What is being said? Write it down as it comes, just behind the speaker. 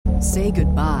Say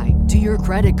goodbye to your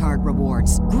credit card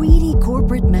rewards. Greedy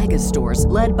corporate mega stores,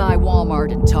 led by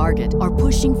Walmart and Target, are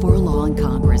pushing for a law in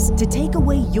Congress to take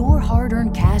away your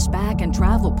hard-earned cash back and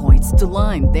travel points to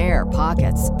line their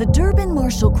pockets. The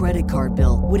Durbin-Marshall credit card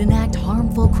bill would enact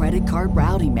harmful credit card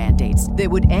routing mandates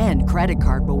that would end credit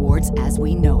card rewards as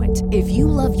we know it. If you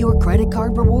love your credit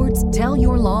card rewards, tell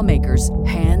your lawmakers,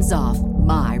 hands off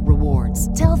my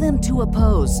rewards. Tell them to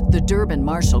oppose the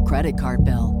Durbin-Marshall credit card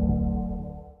bill.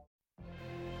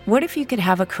 What if you could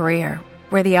have a career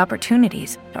where the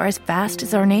opportunities are as vast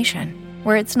as our nation,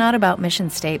 where it's not about mission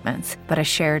statements, but a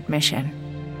shared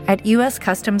mission? At U.S.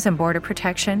 Customs and Border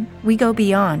Protection, we go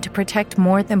beyond to protect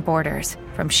more than borders.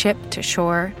 From ship to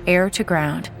shore, air to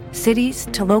ground, cities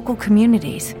to local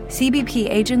communities, CBP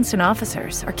agents and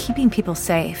officers are keeping people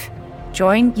safe.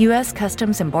 Join U.S.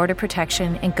 Customs and Border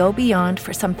Protection and go beyond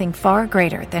for something far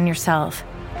greater than yourself.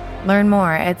 Learn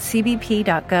more at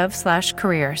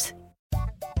cbp.gov/careers.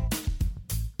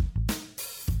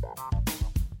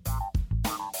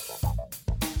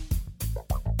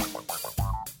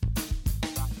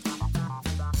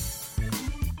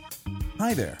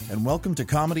 Hi there, and welcome to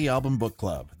Comedy Album Book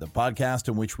Club, the podcast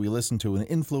in which we listen to an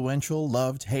influential,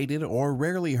 loved, hated, or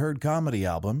rarely heard comedy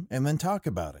album and then talk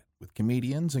about it with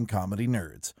comedians and comedy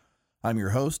nerds. I'm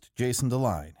your host, Jason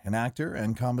DeLine, an actor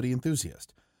and comedy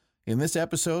enthusiast. In this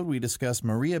episode, we discuss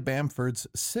Maria Bamford's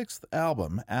sixth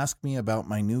album, Ask Me About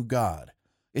My New God.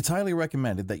 It's highly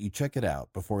recommended that you check it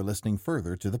out before listening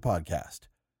further to the podcast.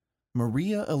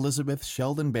 Maria Elizabeth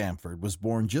Sheldon Bamford was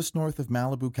born just north of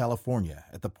Malibu, California,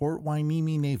 at the Port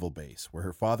Hueneme Naval Base, where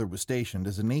her father was stationed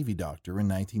as a Navy doctor in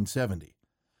 1970.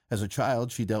 As a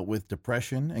child, she dealt with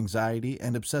depression, anxiety,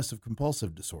 and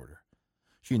obsessive-compulsive disorder.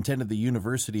 She attended the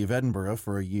University of Edinburgh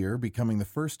for a year, becoming the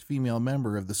first female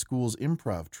member of the school's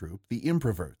improv troupe, the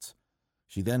Improverts.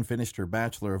 She then finished her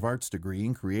Bachelor of Arts degree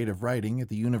in creative writing at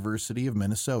the University of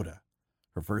Minnesota.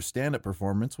 Her first stand-up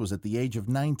performance was at the age of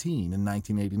 19 in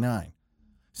 1989.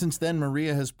 Since then,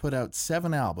 Maria has put out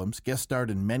 7 albums, guest starred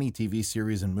in many TV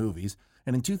series and movies,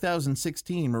 and in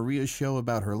 2016, Maria's show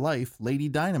about her life, Lady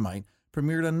Dynamite,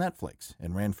 premiered on Netflix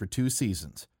and ran for 2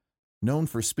 seasons. Known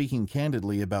for speaking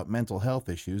candidly about mental health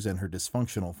issues and her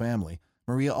dysfunctional family,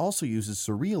 Maria also uses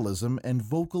surrealism and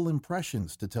vocal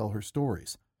impressions to tell her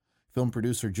stories. Film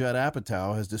producer Judd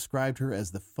Apatow has described her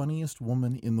as the funniest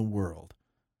woman in the world.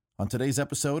 On today's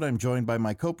episode, I'm joined by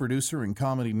my co-producer and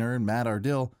comedy nerd, Matt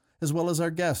Ardill, as well as our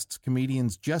guests,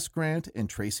 comedians Jess Grant and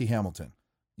Tracy Hamilton.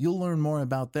 You'll learn more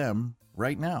about them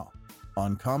right now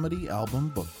on Comedy Album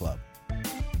Book Club.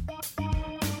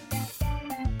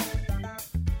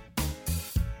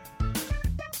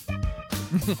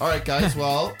 All right, guys.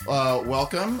 Well,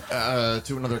 welcome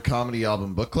to another Comedy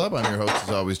Album Book Club. I'm your host, as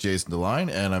always, Jason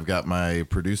DeLine, and I've got my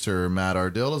producer, Matt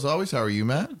Ardill, as always. How are you,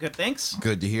 Matt? Good, thanks.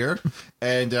 Good to hear.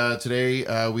 And today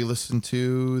we listened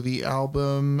to the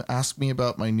album Ask Me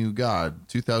About My New God,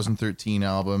 2013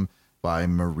 album by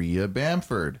Maria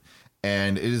Bamford.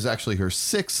 And it is actually her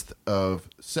 6th of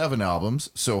 7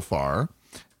 albums so far.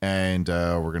 And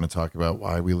we're going to talk about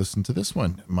why we listened to this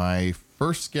one. My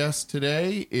first guest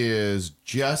today is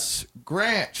Jess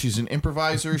Grant. She's an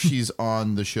improviser. She's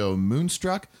on the show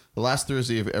Moonstruck, the last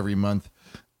Thursday of every month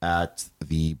at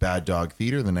the Bad Dog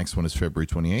Theater. The next one is February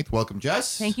 28th. Welcome,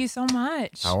 Jess. Thank you so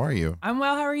much. How are you? I'm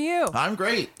well. How are you? I'm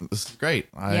great. This is great.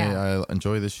 I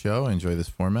enjoy this show. I enjoy this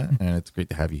format, and it's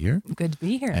great to have you here. Good to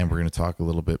be here. And we're going to talk a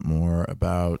little bit more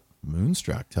about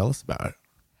Moonstruck. Tell us about it.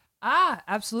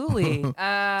 Absolutely.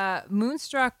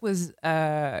 Moonstruck was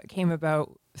came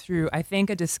about through, I think,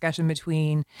 a discussion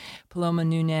between Paloma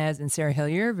Nunez and Sarah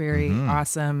Hillier, very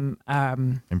awesome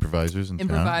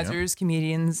improvisers,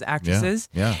 comedians, actresses.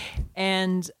 Yeah.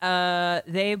 And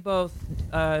they both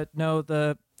know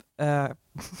the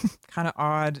kind of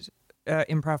odd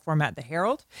improv format, the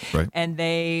Herald. Right. And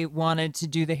they wanted to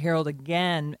do the Herald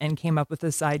again and came up with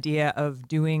this idea of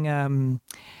doing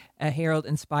a Herald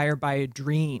inspired by a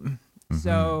dream.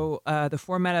 So the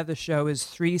format of the show is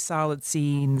 3 solid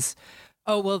scenes.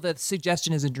 Oh, well, the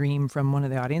suggestion is a dream from one of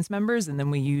the audience members, and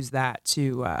then we use that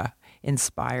to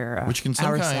inspire which can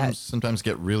sometimes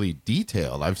get really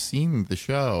detailed. I've seen the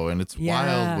show, and it's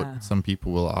wild what some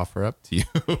people will offer up to you.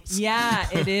 Yeah,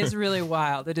 it is really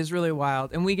wild. It is really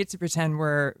wild. And we get to pretend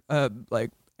we're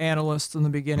like analysts in the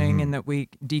beginning and that we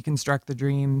deconstruct the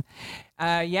dream.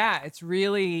 It's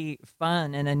really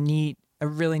fun and a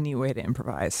really neat way to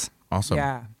improvise. Awesome.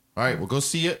 Yeah. All right, well, go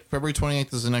see it. February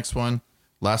 28th is the next one.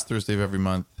 Last Thursday of every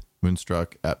month,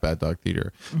 Moonstruck at Bad Dog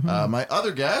Theater. My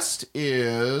other guest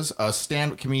is a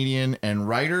stand-up comedian and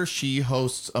writer. She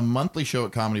hosts a monthly show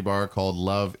at Comedy Bar called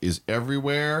Love is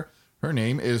Everywhere. Her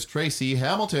name is Tracy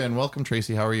Hamilton. Welcome,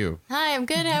 Tracy. How are you? Hi, I'm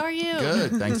good. How are you?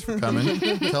 Good. Thanks for coming.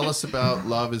 Tell us about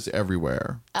Love is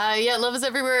Everywhere. Love is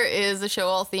Everywhere is a show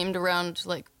all themed around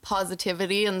like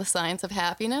positivity and the science of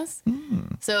happiness.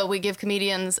 So we give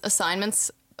comedians assignments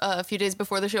a few days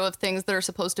before the show of things that are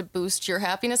supposed to boost your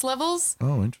happiness levels.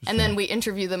 Oh, interesting. And then we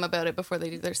interview them about it before they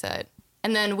do their set.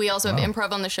 And then we also have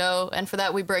improv on the show. And for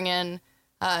that, we bring in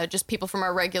just people from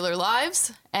our regular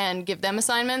lives and give them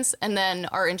assignments. And then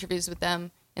our interviews with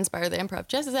them inspire the improv.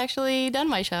 Jess has actually done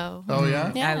my show. Oh,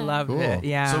 yeah? I love Cool. it.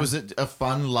 Yeah. So is it a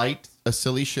fun, light, a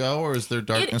silly show, or is there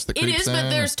darkness that creeps in? It is, but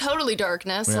there's totally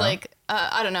darkness. Yeah. Like,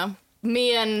 I don't know.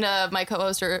 Me and my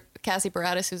co-host, or Cassie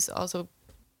Baratis, who's also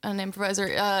an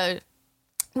improviser,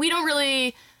 we don't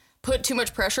really put too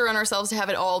much pressure on ourselves to have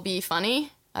it all be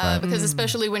funny. Because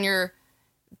especially when you're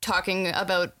talking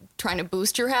about trying to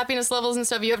boost your happiness levels and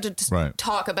stuff, you have to just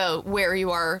talk about where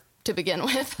you are to begin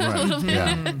with a little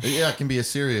bit. Yeah, it can be a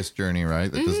serious journey,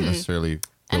 right? That doesn't necessarily.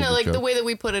 And like the way that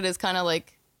we put it is kind of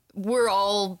like we're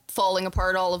all falling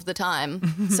apart all of the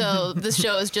time. So this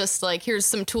show is just like, here's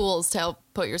some tools to help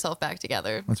put yourself back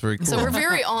together. That's very cool. So we're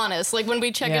very honest. Like when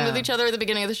we check in with each other at the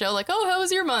beginning of the show, like, oh, how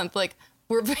was your month? Like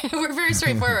we're very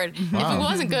straightforward. If it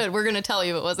wasn't good, we're going to tell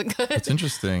you it wasn't good. It's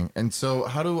interesting. And so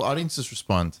how do audiences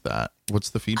respond to that?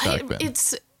 What's the feedback been?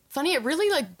 It's funny. It really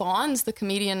like bonds the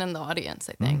comedian and the audience,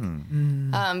 I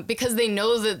think, because they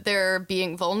know that they're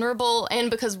being vulnerable, and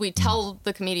because we tell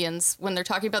the comedians when they're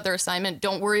talking about their assignment,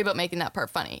 don't worry about making that part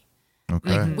funny.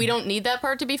 Okay. Like, we don't need that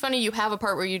part to be funny. You have a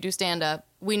part where you do stand up.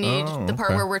 We need the part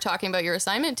where we're talking about your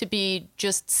assignment to be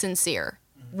just sincere.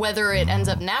 Whether it ends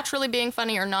up naturally being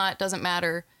funny or not doesn't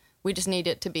matter. We just need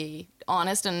it to be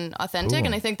honest and authentic. Cool.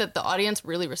 And I think that the audience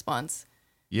really responds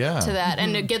to Yeah. that,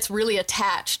 and it gets really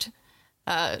attached.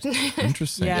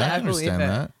 Interesting. Yeah, I I believe understand it.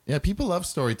 that. Yeah, people love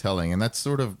storytelling, and that's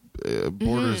sort of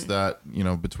borders that,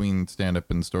 between stand-up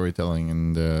and storytelling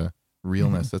and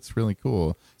realness. That's really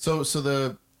cool. So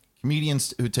the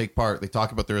comedians who take part, they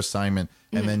talk about their assignment,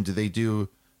 and then do they do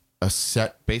a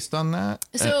set based on that?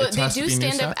 So It they has to do be a new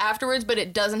stand up set? afterwards, but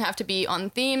it doesn't have to be on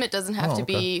theme. It doesn't have to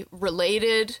be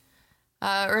related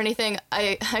or anything.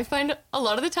 I find a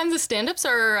lot of the time the stand-ups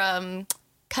are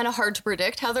kind of hard to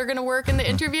predict how they're going to work in the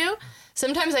interview.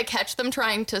 Sometimes I catch them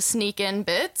trying to sneak in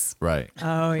bits, Right.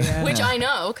 Oh, yeah. which I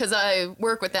know because I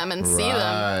work with them and see them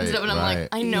and stuff. And I'm Right. like,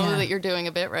 I know that you're doing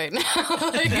a bit right now.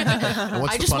 Like,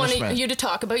 What's I the just want punishment? you to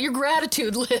talk about your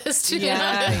gratitude list. you know?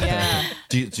 Yeah.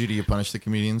 Do you punish the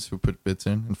comedians who put bits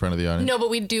in front of the audience? No, but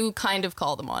we do kind of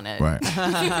call them on it. Right.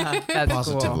 That's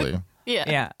Positively. Cool. Yeah.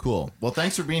 Yeah. Cool. Well,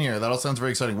 thanks for being here. That all sounds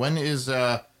very exciting. When is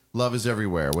Love is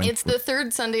Everywhere? When? It's the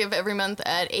third Sunday of every month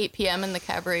at 8 p.m. in the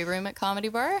Cabaret Room at Comedy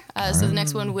Bar. So the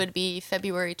next one would be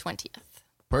February 20th.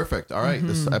 Perfect. All right.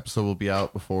 This episode will be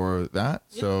out before that.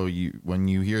 Yep. So when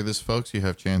you hear this, folks, you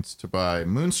have a chance to buy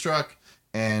Moonstruck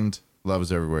and Love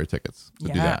is Everywhere tickets. So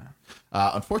do that.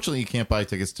 Unfortunately, you can't buy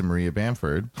tickets to Maria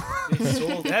Bamford. It's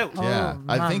sold out. Yeah.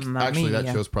 I think Mamma actually that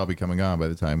mia. show's probably coming on by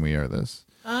the time we air this.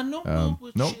 No,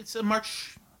 nope. It's a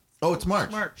March. Oh, it's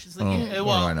March. It's like, Oh,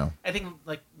 well, I know. I think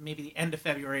like maybe the end of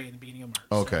February and the beginning of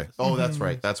March. Okay. So, Oh, that's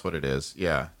right. That's what it is.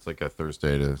 Yeah. It's like a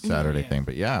Thursday to Saturday thing.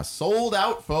 But yeah, sold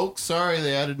out, folks. Sorry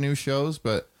they added new shows,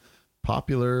 but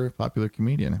popular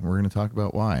comedian. We're going to talk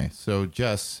about why. So,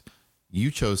 Jess, you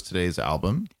chose today's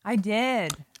album. I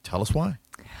did. Tell us why.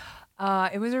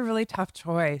 It was a really tough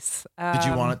choice. Did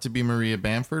you want it to be Maria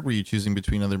Bamford? Were you choosing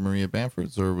between other Maria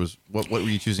Bamfords, or what were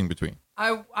you choosing between?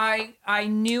 I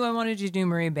knew I wanted to do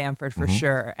Maria Bamford for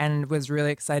sure, and was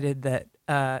really excited that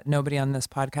nobody on this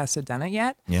podcast had done it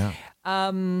yet. Yeah.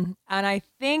 And I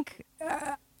think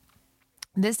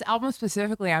this album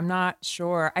specifically, I'm not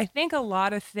sure. I think a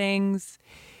lot of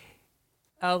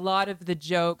the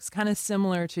jokes, kind of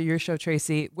similar to your show,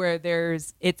 Tracy, where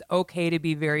it's okay to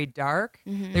be very dark.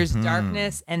 There's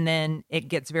darkness, and then it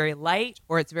gets very light,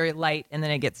 or it's very light and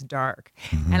then it gets dark.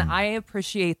 And I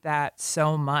appreciate that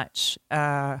so much.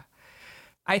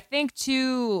 I think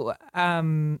too,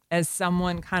 as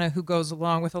someone kind of who goes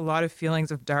along with a lot of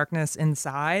feelings of darkness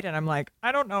inside, and I'm like,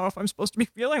 I don't know if I'm supposed to be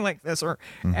feeling like this, or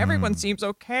everyone seems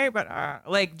okay, but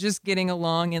like just getting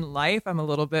along in life, I'm a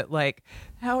little bit like,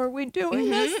 how are we doing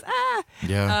this?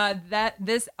 Yeah. That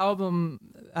this album,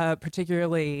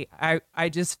 particularly, I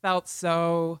just felt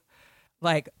so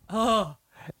like, oh,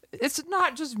 it's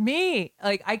not just me.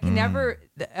 Like I can never,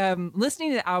 listening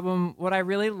to the album, what I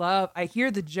really love, I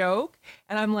hear the joke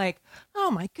and I'm like,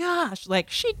 oh my gosh, like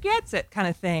she gets it kind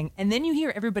of thing. And then you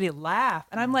hear everybody laugh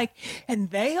and I'm like, and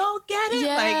they all get it?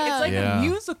 Yeah. Like it's like Yeah. a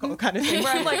musical kind of thing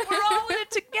where I'm like, we're all in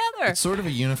it together. It's sort of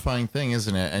a unifying thing,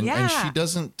 isn't it? And Yeah. she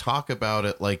doesn't talk about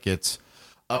it like it's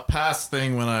a past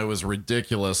thing when I was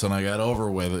ridiculous and I got over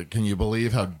with it. Can you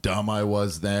believe how dumb I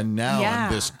was then? Now Yeah.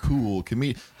 I'm this cool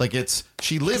comedian. Like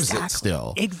she lives it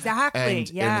still. Exactly. And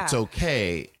it's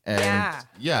okay. And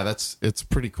it's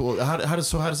pretty cool. How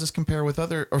does this compare with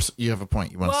other, or you have a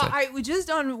point you want to say? Well, just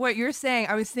on what you're saying,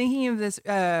 I was thinking of this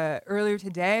earlier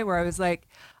today where I was like,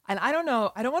 and I don't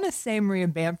know, I don't want to say Maria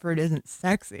Bamford isn't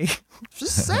sexy.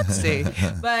 She's sexy.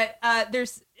 But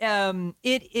there's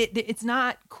it's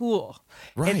not cool.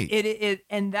 Right.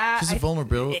 And that she's a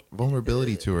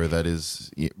vulnerability to her that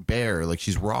is bare, like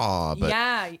she's raw, but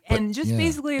and just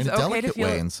basically it's in a okay to delicate feel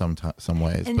way in some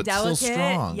ways, and but delicate, still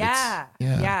strong.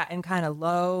 And kind of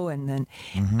low, and then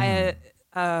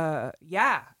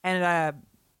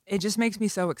it just makes me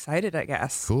so excited, I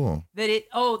guess. Cool. That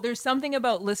there's something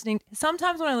about listening.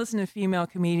 Sometimes when I listen to female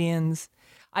comedians,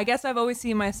 I guess I've always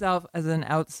seen myself as an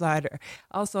outsider.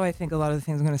 Also, I think a lot of the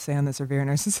things I'm going to say on this are very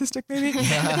narcissistic, maybe.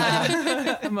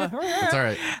 It's all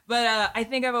right. But I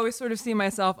think I've always sort of seen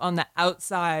myself on the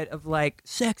outside of like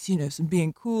sexiness and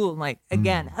being cool. And like,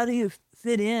 again, how do you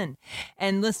fit in?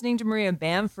 And listening to Maria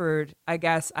Bamford, I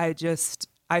guess I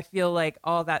feel like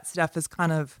all that stuff is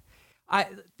kind of,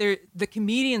 they're the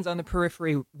comedians on the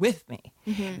periphery with me,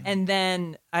 and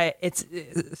then it's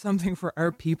something for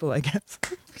our people, I guess,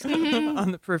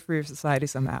 on the periphery of society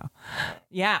somehow.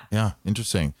 Yeah.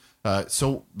 Interesting. But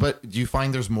do you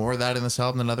find there's more of that in this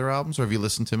album than other albums, or have you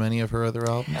listened to many of her other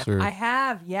albums? Or? I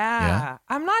have. Yeah.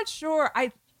 I'm not sure.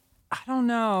 I don't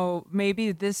know.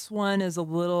 Maybe this one is a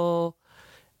little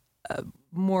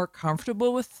more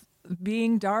comfortable with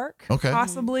being dark. Okay.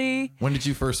 Possibly. When did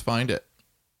you first find it?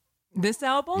 This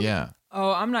album? Yeah.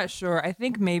 Oh, I'm not sure. I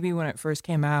think maybe when it first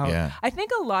came out. Yeah. I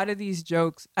think a lot of these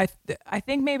jokes, I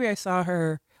think maybe I saw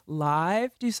her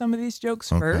live do some of these jokes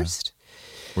first.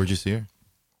 Where'd you see her?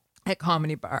 At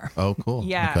Comedy Bar. Oh, cool.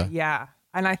 Yeah, Okay. yeah.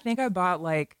 And I think I bought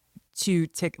like 2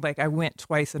 tickets, like I went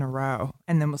twice in a row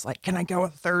and then was like, can I go a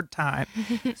third time?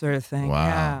 Sort of thing. Wow.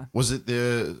 Yeah. Was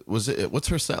it what's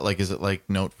her set like? Is it like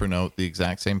note for note the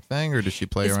exact same thing, or does she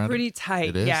play It's around? pretty tight.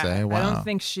 It is, yeah. eh? Wow. I don't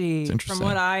think It's interesting. from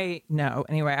what I know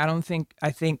anyway,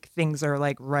 I think things are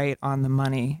like right on the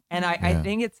money. And I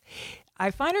think I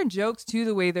find her jokes too,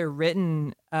 the way they're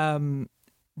written,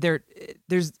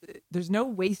 there's no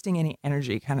wasting any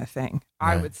energy kind of thing,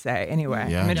 I would say anyway.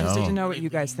 Yeah, I'm interested no. to know what you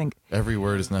guys think. Every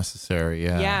word is necessary.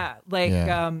 Yeah. Yeah, like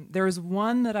there was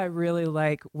one that I really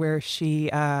like where she's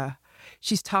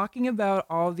talking about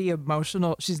all the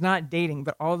emotional, she's not dating,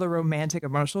 but all the romantic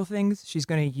emotional things she's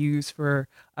going to use for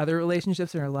other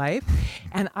relationships in her life.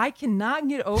 And I cannot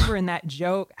get over in that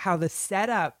joke how the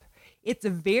setup, it's a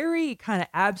very kind of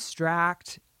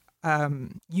abstract,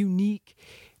 unique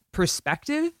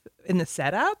perspective in the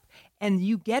setup, and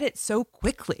you get it so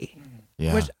quickly.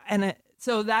 Yeah.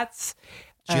 So that's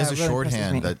She has a really impresses me.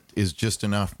 shorthand that is just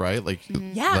enough, right? Like,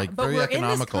 Yeah, like but very we're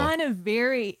economical. in this kind of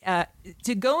very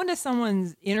to go into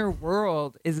someone's inner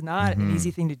world is not an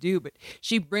easy thing to do, but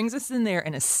she brings us in there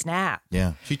in a snap.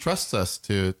 Yeah. She trusts us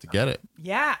to get it.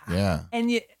 Yeah. Yeah.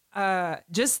 And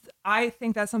I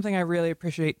think that's something I really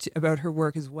appreciate about her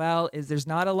work as well, is there's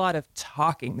not a lot of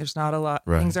talking. There's not a lot,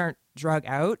 Right. things aren't drug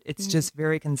out. It's just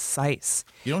very concise.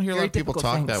 You don't hear a lot Very of people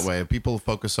difficult talk things. that way. People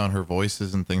focus on her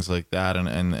voices and things like that,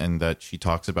 and that she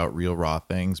talks about real raw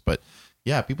things. But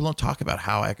yeah, people don't talk about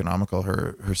how economical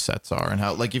her sets are, and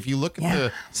how, like, if you look at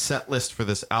the set list for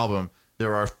this album,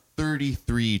 there are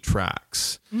 33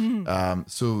 tracks.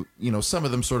 So, some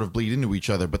of them sort of bleed into each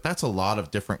other, but that's a lot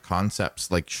of different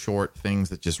concepts, like short things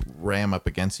that just ram up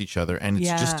against each other, and it's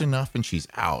just enough, and she's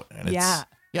out, and it's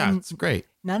And it's great.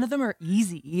 None of them are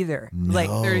easy either. No. Like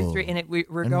 33, and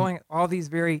we're going all these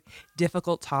very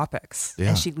difficult topics, Yeah,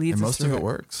 and she leads and us most through of it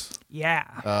works.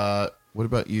 Yeah. What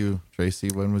about you, Tracy?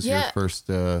 When was your first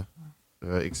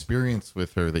experience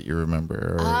with her that you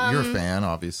remember? Or you're a fan,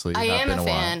 obviously. I Have am been a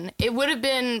while. fan. It would have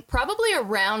been probably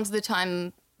around the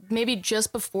time, maybe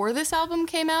just before this album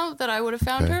came out, that I would have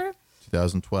found Okay. her.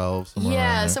 2012, somewhere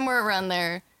around there. Somewhere around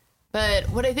there. But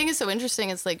what I think is so interesting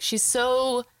is like she's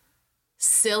so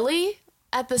silly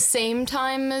at the same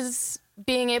time as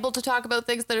being able to talk about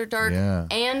things that are dark, Yeah.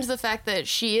 and the fact that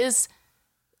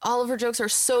all of her jokes are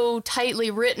so tightly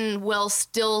written while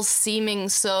still seeming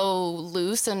so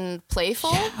loose and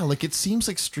playful. Yeah, like it seems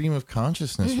like stream of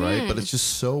consciousness, right? But it's just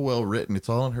so well written. It's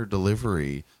all in her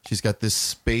delivery. She's got this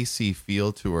spacey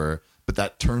feel to her, but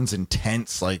that turns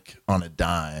intense like on a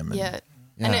dime. And,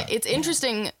 And it's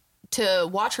interesting to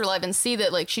watch her live and see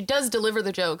that like she does deliver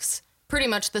the jokes pretty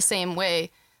much the same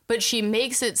way, but she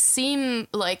makes it seem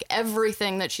like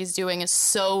everything that she's doing is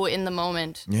so in the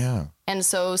moment Yeah, and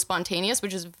so spontaneous,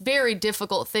 which is a very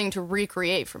difficult thing to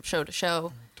recreate from show to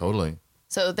show. totally.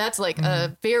 So that's like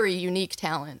a very unique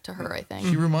talent to her, I think.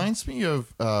 She reminds me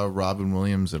of Robin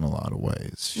Williams in a lot of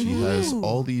ways. She has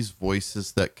all these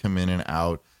voices that come in and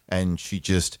out, and she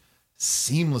just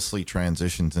seamlessly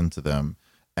transitions into them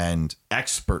and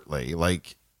expertly.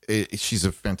 Like, she's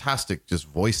a fantastic just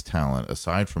voice talent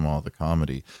aside from all the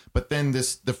comedy. But then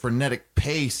the frenetic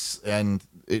pace, and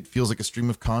it feels like a stream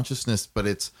of consciousness, but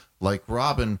it's like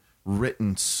Robin,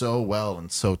 written so well and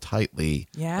so tightly.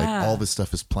 Yeah. Like all this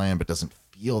stuff is planned but doesn't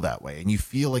feel that way, and you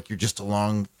feel like you're just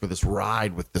along for this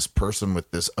ride with this person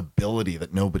with this ability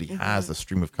that nobody has, the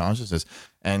stream of consciousness.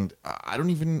 And I don't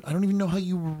even know how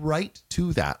you write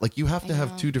to that. Like, you have to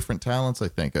have two different talents, I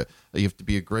think. You have to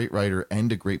be a great writer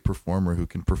and a great performer who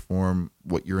can perform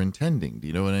what you're intending. Do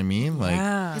you know what I mean?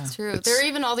 Like, It's true. There are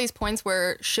even all these points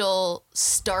where she'll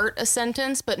start a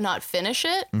sentence but not finish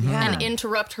it and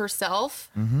interrupt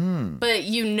herself. But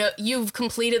you've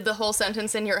completed the whole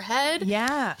sentence in your head.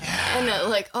 Yeah. And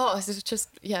like, oh, it's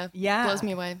just, blows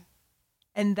me away.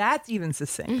 And that's even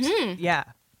succinct. Yeah.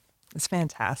 It's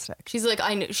fantastic. She's like,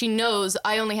 she knows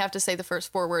I only have to say the first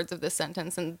 4 words of this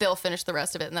sentence and they'll finish the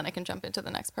rest of it, and then I can jump into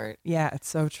the next part. Yeah, it's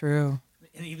so true.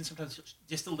 And even sometimes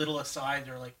just a little aside,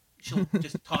 or like she'll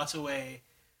just toss away,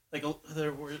 like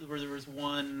there was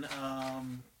one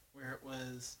where it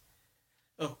was,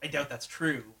 oh, I doubt that's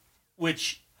true,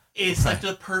 which is like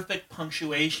the perfect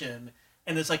punctuation,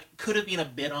 and it's like could have been a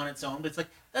bit on its own, but it's like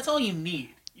that's all you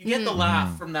need. You get the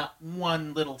laugh from that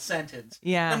one little sentence.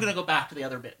 Yeah. I'm going to go back to the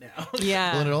other bit now.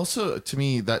 Yeah. well, and it also, to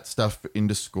me, that stuff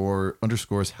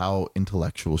underscores how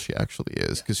intellectual she actually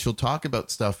is, because she'll talk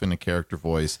about stuff in a character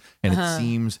voice, and it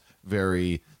seems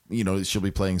very, she'll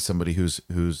be playing somebody who's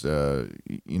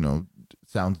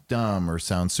sounds dumb or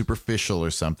sounds superficial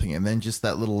or something, and then just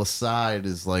that little aside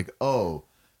is like, oh,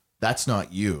 that's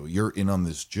not you. You're in on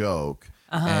this joke.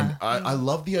 And I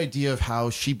love the idea of how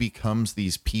she becomes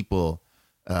these people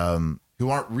who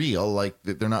aren't real. Like,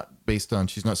 they're not based on,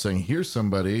 she's not saying, here's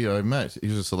somebody I met,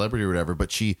 here's a celebrity or whatever, but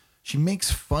she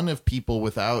makes fun of people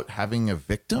without having a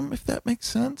victim, if that makes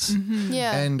sense.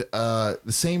 Yeah. And the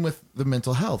same with the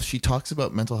mental health. She talks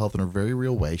about mental health in a very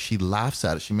real way. She laughs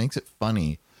at it. She makes it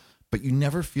funny, but you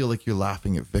never feel like you're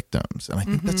laughing at victims. And I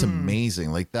think that's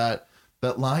amazing. Like that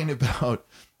line about,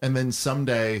 and then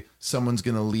someday someone's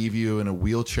going to leave you in a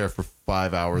wheelchair for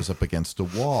 5 hours up against a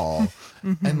wall.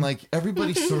 And like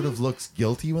everybody sort of looks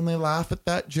guilty when they laugh at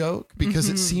that joke because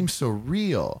it seems so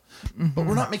real. But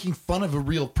we're not making fun of a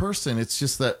real person. It's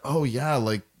just that, oh yeah,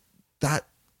 like that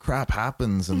crap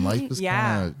happens and life is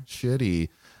kind of shitty.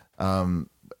 And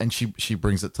she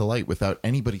brings it to light without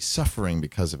anybody suffering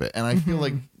because of it. And I feel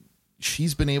like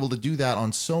she's been able to do that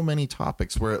on so many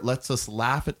topics where it lets us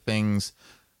laugh at things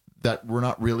that we're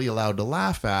not really allowed to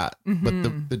laugh at, but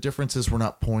the difference is we're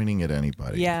not pointing at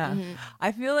anybody. Yeah.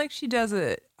 I feel like she does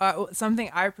it.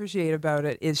 Something I appreciate about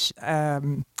it is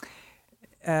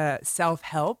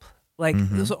self-help. Like,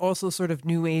 there's also sort of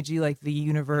new agey, like the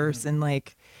universe, and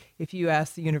like if you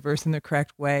ask the universe in the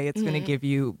correct way, it's going to give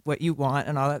you what you want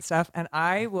and all that stuff. And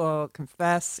I will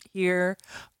confess here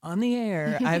on the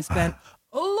air, I've spent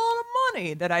a lot of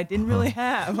money that I didn't really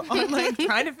have on like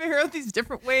trying to figure out these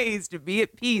different ways to be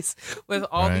at peace with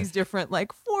all these different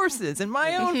like forces and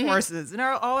my own forces and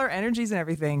all our energies and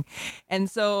everything. And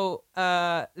so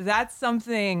that's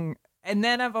something. And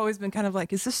then I've always been kind of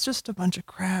like, is this just a bunch of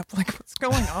crap? Like, what's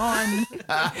going on?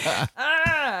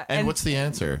 And what's the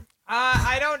answer?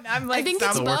 I'm like, I think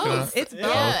it's both. It's both.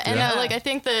 Yeah, and like I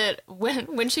think that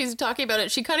when she's talking about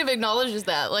it, she kind of acknowledges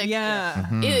that. Like,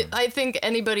 I think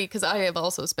anybody, because I have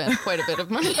also spent quite a bit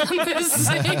of money on this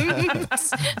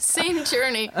same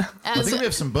journey. I think we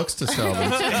have some books to sell.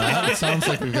 It sounds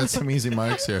like we've got some easy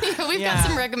marks here. We've got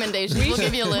some recommendations. We'll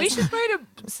give you a list. We should write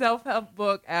a self-help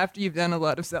book after you've done a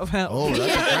lot of self-help. Oh,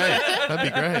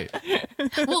 that'd be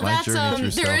great. Well, My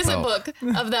journey through there is a self-help. book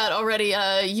of that already.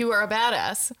 You Are a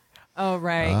Badass. Oh,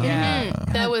 right. Yeah.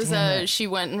 That was, she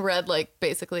went and read like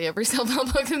basically every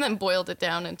self-help book and then boiled it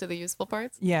down into the useful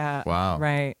parts. Yeah. Wow.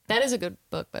 Right. That is a good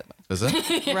book, by the way. Is it?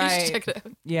 You should Right. check it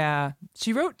out. Yeah.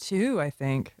 She wrote 2, I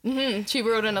think. She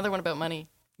wrote another one about money.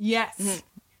 Yes.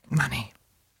 Money.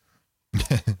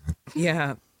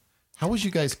 Yeah. How would you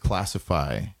guys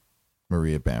classify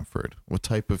Maria Bamford? What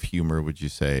type of humor would you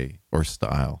say, or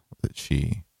style, that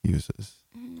she uses?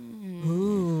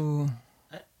 Ooh.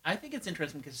 I think it's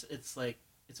interesting because it's like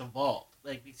it's evolved.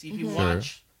 Like, you see, if you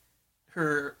watch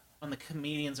her on the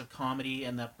Comedians of Comedy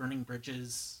and that Burning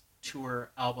Bridges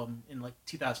tour album in like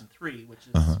 2003, which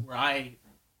is where I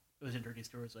was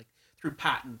introduced to her, was like through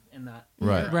Patton and that.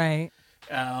 Right. Right.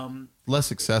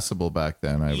 Less accessible back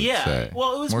then, I would say.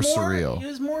 Well, it was more surreal. It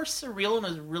was more surreal, and it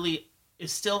was really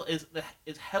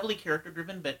is heavily character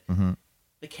driven, but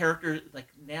the character, like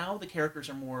now the characters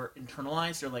are more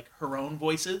internalized. They're like her own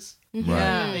voices.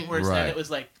 Yeah. Whereas then it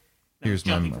was like Here's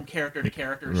jumping my- from character to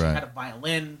character. She Right. had a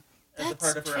violin as a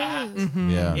part of her true. act.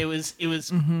 Yeah. It was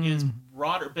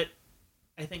broader, but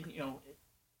I think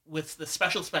with the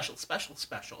special,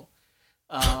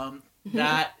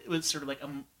 that was sort of like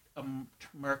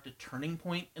marked a turning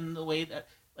point in the way that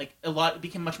like it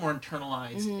became much more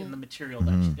internalized in the material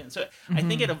that she did. So I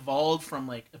think it evolved from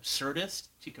like absurdist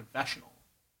to confessional.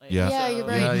 Like, Yeah. Yeah, so- you're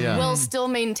right. Yeah. While still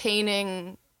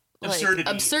maintaining like,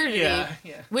 Absurdity. Yeah.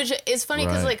 which is funny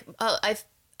because Right. like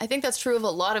I think that's true of a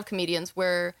lot of comedians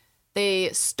where they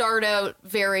start out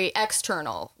very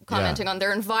external, commenting on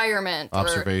their environment,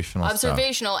 Observational or stuff.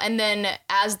 observational, and then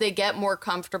as they get more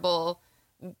comfortable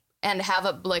and have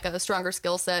a stronger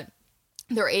skill set,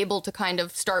 they're able to kind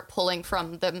of start pulling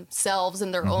from themselves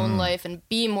in their own life and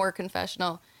be more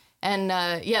confessional. And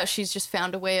she's just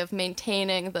found a way of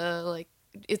maintaining the like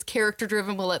it's character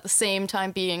driven while at the same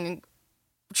time being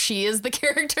she is the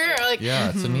character. Like Yeah,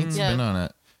 it's a neat Yeah. spin on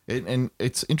it. And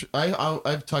it's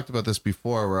I've talked about this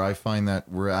before, where I find that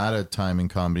we're at a time in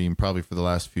comedy, and probably for the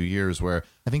last few years, where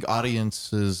I think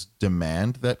audiences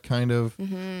demand that kind of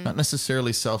not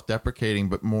necessarily self-deprecating,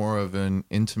 but more of an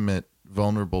intimate,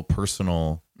 vulnerable,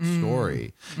 personal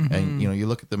story. And you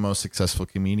look at the most successful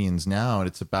comedians now, and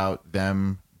it's about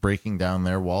them breaking down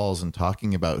their walls and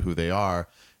talking about who they are,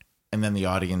 and then the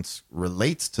audience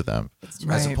relates to them, as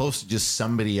Right. opposed to just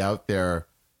somebody out there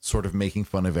sort of making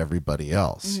fun of everybody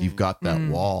else. You've got that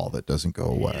wall that doesn't go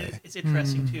away. It's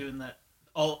interesting too, in that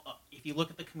if you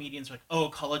look at the comedians, like, oh,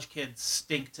 college kids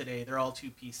stink today. They're all too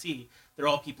PC. They're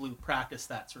all people who practice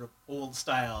that sort of old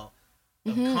style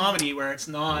of comedy where it's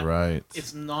not Right.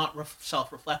 It's not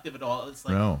self-reflective at all. It's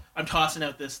like No. I'm tossing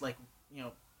out this like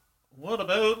what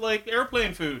about like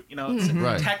airplane food? It's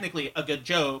Right. technically a good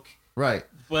joke, Right.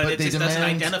 but it they just doesn't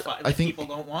demand- identify. Like, I think people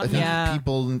don't I want think that. Yeah.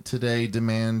 people today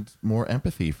demand more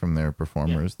empathy from their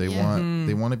performers. They want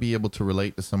to be able to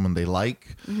relate to someone they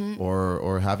like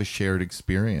or have a shared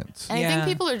experience. And I Yeah. think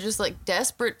people are just like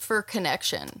desperate for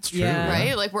connection. It's true. Yeah.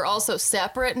 Right? Like we're all so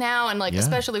separate now, and like Yeah.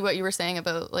 especially what you were saying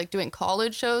about like doing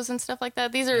college shows and stuff like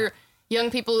that. These are young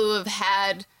people who have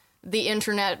had the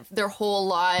internet their whole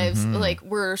lives. Like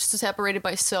we're separated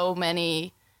by so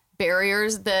many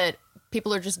barriers that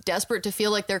people are just desperate to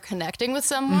feel like they're connecting with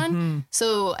someone.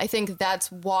 So I think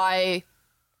that's why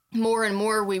more and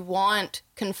more we want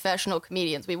confessional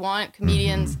comedians. We want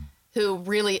comedians who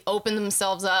really open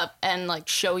themselves up and like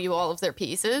show you all of their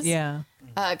pieces. Yeah.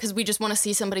 Because we just want to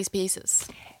see somebody's pieces.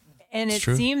 And It's it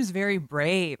true. seems very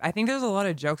brave. I think there's a lot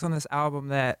of jokes on this album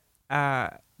that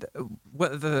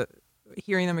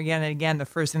hearing them again and again, the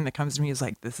first thing that comes to me is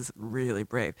like, this is really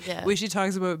brave. Yeah. When she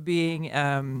talks about being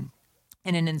in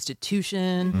an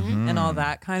institution and all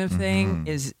that kind of thing,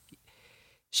 is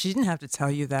she didn't have to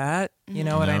tell you that. You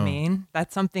know what I No. mean?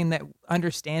 That's something that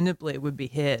understandably would be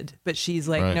hid. But she's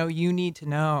like, Right. no, you need to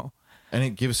know. And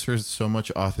it gives her so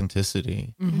much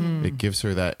authenticity. It gives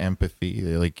her that empathy.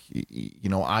 Like,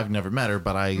 I've never met her,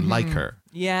 but I like her.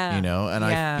 Yeah. And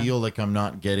Yeah. I feel like I'm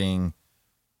not getting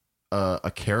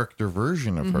a character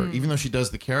version of her. Even though she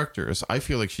does the characters, I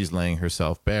feel like she's laying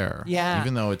herself bare. Yeah.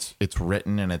 Even though it's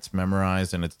written and it's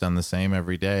memorized and it's done the same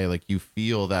every day, like you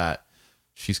feel that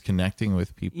she's connecting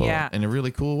with people Yeah. in a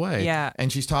really cool way. Yeah. And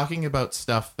she's talking about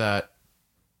stuff that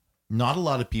not a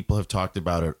lot of people have talked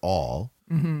about at all.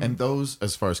 And those,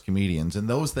 as far as comedians, and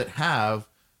those that have,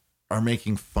 are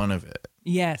making fun of it.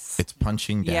 Yes. It's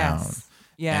punching down. Yes.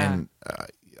 Yeah. And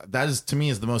that is, to me,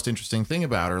 is the most interesting thing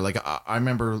about her. Like, I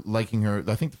remember liking her.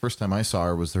 I think the first time I saw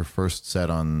her was their first set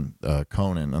on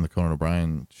Conan, on the Conan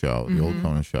O'Brien show, the old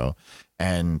Conan show.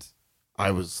 And I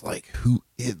was like, who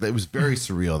is, it was very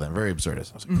surreal then, very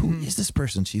absurdist. I was like, who is this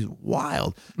person? She's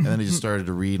wild. And then I just started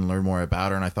to read and learn more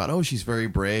about her. And I thought, oh, she's very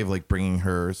brave, like bringing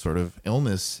her sort of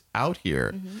illness out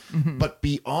here. But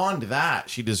beyond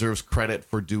that, she deserves credit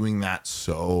for doing that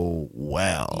so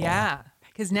well. Yeah.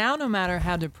 Because now, no matter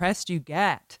how depressed you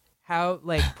get, how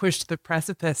like pushed the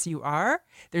precipice you are,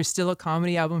 there's still a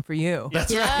comedy album for you.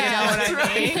 That's Yeah, right. that's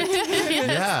right.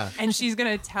 Yeah. And she's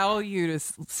going to tell you to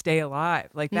stay alive.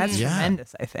 Like that's Yeah.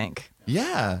 tremendous, I think.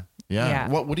 Yeah. Yeah.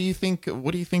 What do you think?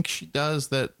 What do you think she does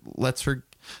that lets her?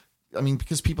 I mean,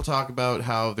 because people talk about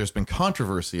how there's been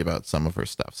controversy about some of her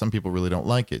stuff. Some people really don't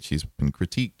like it. She's been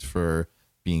critiqued for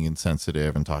being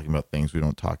insensitive and talking about things we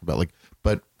don't talk about. Like,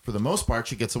 but for the most part,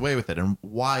 she gets away with it. And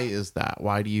why is that?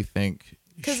 Why do you think?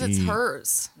 Because it's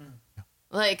hers.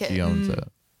 Like She owns it.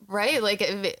 Right?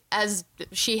 Like, as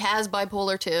she has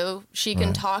bipolar too, she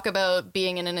can talk about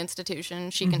being in an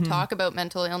institution. She can talk about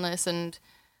mental illness and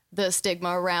the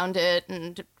stigma around it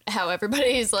and how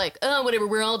everybody's like, oh, whatever,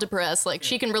 we're all depressed. Like,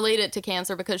 she can relate it to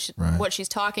cancer because what she's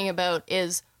talking about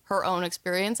is her own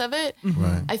experience of it.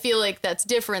 Right. I feel like that's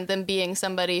different than being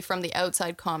somebody from the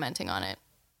outside commenting on it.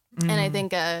 And I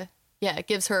think, it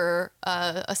gives her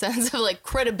a sense of like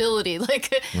credibility.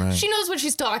 Like she knows what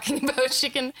she's talking about. She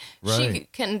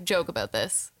can joke about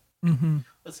this.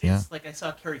 It's like I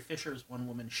saw Carrie Fisher's one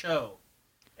woman show,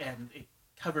 and it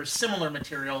covers similar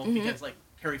material because like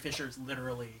Carrie Fisher's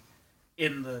literally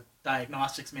in the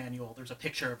diagnostics manual. There's a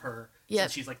picture of her. Yep.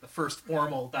 So she's like the first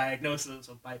formal diagnosis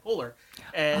of bipolar.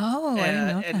 And, I didn't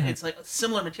know and that. it's like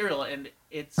similar material, and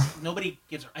it's nobody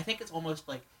gives her. I think it's almost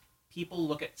like people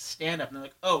look at stand-up and they're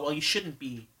like, oh, well, you shouldn't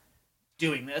be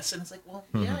doing this. And it's like, well,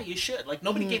 yeah, you should. Like,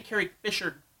 nobody gave Carrie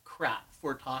Fisher crap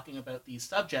for talking about these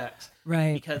subjects.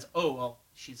 Right. Because, oh, well,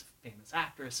 she's a famous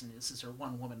actress and this is her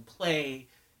one-woman play.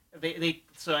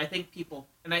 So I think people,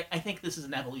 and I think this is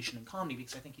an evolution in comedy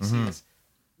because I think you see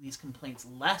these complaints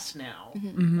less now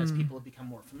as people have become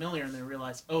more familiar and they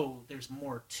realize, oh, there's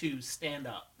more to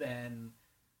stand-up than,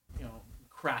 you know,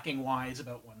 cracking wise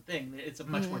about one thing. It's a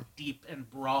much more deep and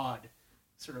broad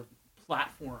sort of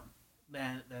platform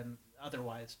than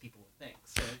otherwise people would think.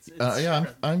 So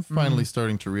I'm finally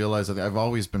starting to realize that I've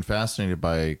always been fascinated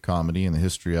by comedy and the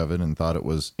history of it and thought it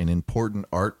was an important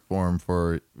art form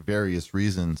for various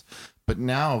reasons. But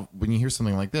now when you hear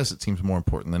something like this, it seems more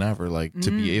important than ever. Like to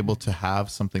be able to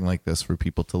have something like this for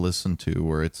people to listen to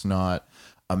where it's not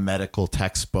a medical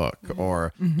textbook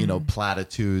or, you know,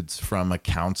 platitudes from a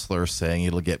counselor saying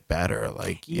it'll get better.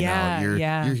 Like, you know,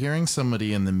 you're hearing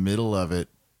somebody in the middle of it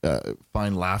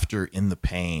find laughter in the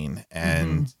pain.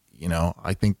 And, you know,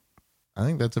 I think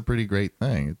that's a pretty great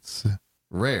thing. It's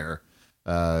rare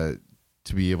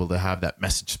to be able to have that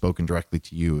message spoken directly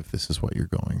to you if this is what you're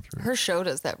going through. Her show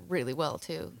does that really well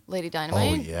too, Lady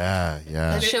Dynamite. Oh, yeah.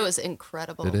 That show is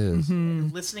incredible. It is.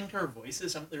 Listening to her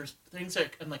voices, there's things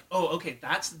that I'm like, oh, okay,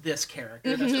 that's this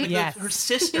character. That's Yes. her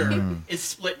sister is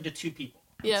split into two people.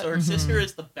 Yeah. So her sister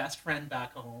is the best friend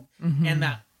back home, and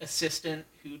that assistant,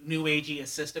 new agey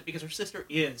assistant, because her sister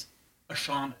is a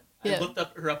shaman. Yeah. I looked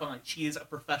her up on like she is a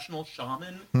professional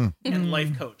shaman and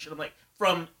life coach, and I'm like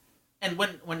and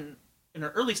when in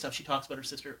her early stuff she talks about her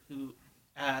sister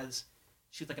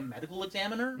she's like a medical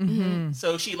examiner,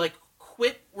 so she like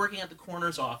quit working at the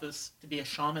coroner's office to be a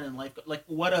shaman and life coach. Like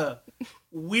what a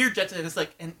weird jet. And it's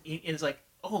like it's like,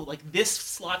 oh, like this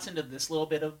slots into this little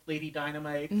bit of Lady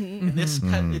Dynamite and this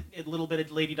a little bit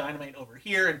of Lady Dynamite over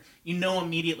here, and you know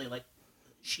immediately like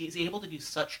she is able to do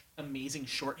such amazing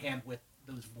shorthand with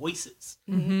those voices.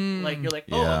 Like you're like,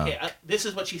 oh, okay, this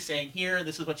is what she's saying here,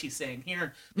 this is what she's saying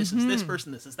here, this is this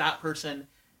person, this is that person.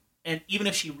 And even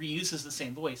if she reuses the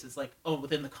same voice, it's like, oh,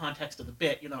 within the context of the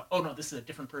bit, you know, oh no, this is a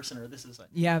different person, or this is like,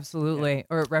 Yeah, absolutely. Yeah.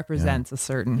 Or it represents a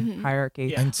certain hierarchy.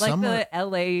 Yeah. And like the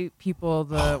LA people,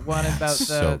 the one about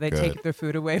they take their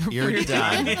food away before You're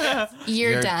done.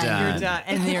 You're done. You're done.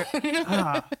 And they're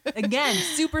again,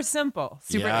 super simple.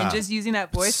 And just using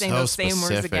that voice, saying those same words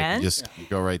specific. again. Just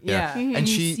go right there. Yeah. And And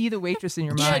you she see the waitress in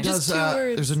your Yeah, mind. just does, 2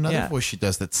 words. there's another Yeah. voice she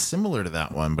does that's similar to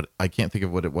that one, but I can't think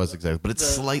of what it was exactly. But it's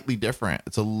slightly different.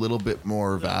 It's a little bit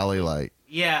more Valley-like.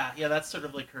 yeah, that's sort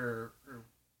of like her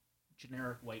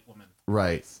generic white woman.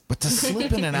 Right. But to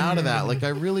slip in and out of that, like I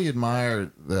really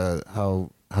admire how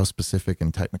specific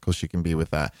and technical she can be with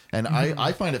that. And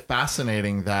I find it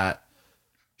fascinating that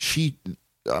she,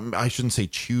 I shouldn't say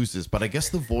chooses, but I guess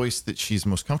the voice that she's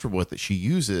most comfortable with that she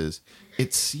uses,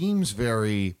 it seems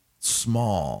very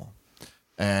small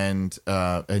and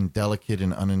delicate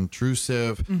and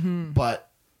unintrusive, but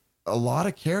a lot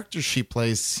of characters she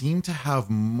plays seem to have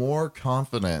more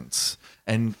confidence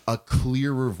and a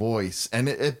clearer voice. And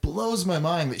it blows my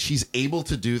mind that she's able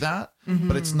to do that,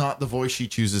 but it's not the voice she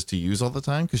chooses to use all the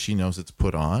time because she knows it's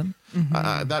put on.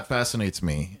 That fascinates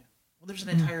me. Well, there's an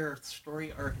entire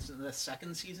story arc in the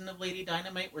second season of Lady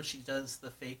Dynamite where she does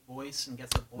the fake voice and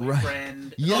gets a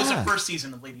boyfriend. Yeah. Oh, it's the first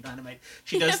season of Lady Dynamite.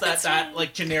 She does that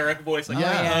like generic voice, like,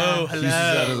 Yeah. oh, She hello. uses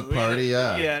that at the party,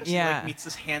 yeah. and she Yeah. like meets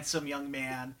this handsome young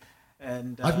man.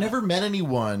 And I've never met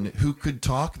anyone who could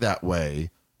talk that way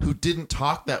who didn't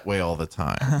talk that way all the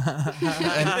time. But,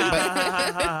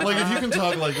 like if you can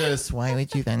talk like this, why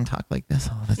would you then talk like this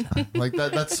all the time? Like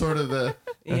that's sort of I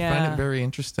find it very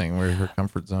interesting where her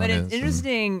comfort zone But is. it's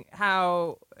interesting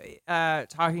how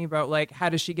talking about like how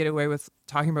does she get away with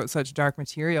talking about such dark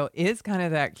material is kind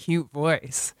of that cute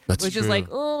voice, That's which true. is like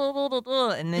oh,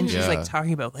 and then she's like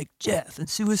talking about like death and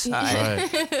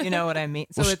suicide. Right. You know what I mean?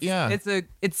 So Well,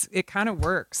 it kind of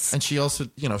works. And she also,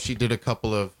 she did a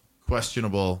couple of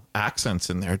questionable accents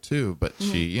in there too, but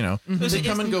she, they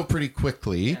come and go pretty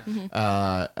quickly.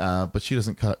 But she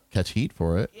doesn't catch heat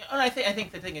for it. Yeah, and I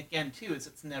think the thing again too is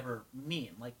it's never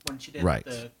mean. Like when she did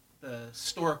the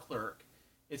store clerk,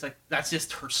 it's like that's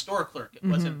just her store clerk. It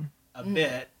wasn't a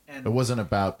bit, and It wasn't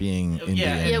about being Indian.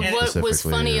 Yeah, what was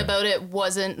specifically, funny or- about it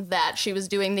wasn't that she was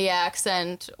doing the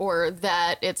accent or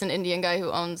that it's an Indian guy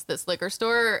who owns this liquor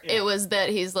store. Yeah. It was that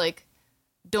he's like,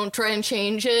 don't try and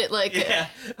change it. Like,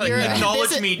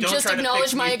 acknowledge me. Don't just try to acknowledge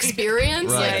fix my me.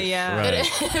 experience. Right.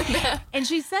 Like, Right. And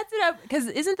she sets it up because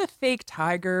isn't the fake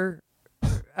tiger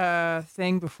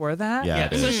thing before that? Yeah,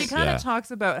 it So is. she kind of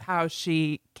talks about how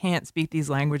she can't speak these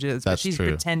languages, but That's she's true.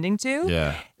 pretending to.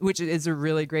 Yeah. Which is a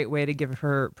really great way to give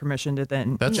her permission to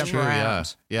then That's jump true.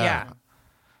 around. Yeah.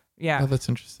 Yeah. Oh, that's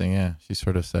interesting. Yeah, she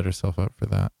sort of set herself up for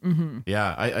that.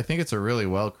 Yeah, I think it's a really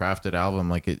well crafted album.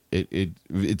 Like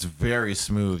it's very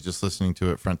smooth just listening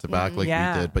to it front to back, like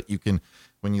we did. But you can,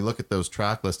 when you look at those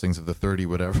track listings of the 30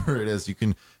 whatever it is, you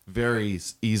can very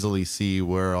easily see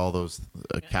where all those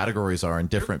categories are in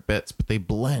different bits, but they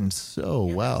blend so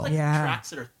well. Like Yeah. tracks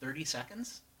that are 30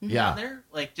 seconds. Yeah. on there,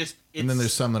 like just. And then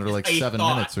there's some that are it's like a 7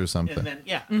 thought, minutes or something. And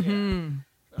then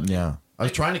Yeah. I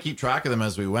was trying to keep track of them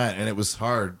as we went, and it was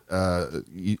hard. I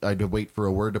had to wait for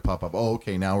a word to pop up. Oh,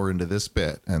 okay, now we're into this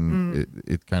bit, and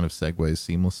it kind of segues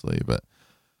seamlessly. But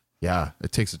yeah,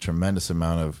 it takes a tremendous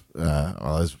amount of,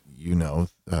 as you know,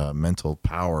 mental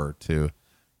power to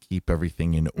keep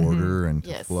everything in order and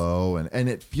to flow. And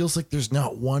it feels like there's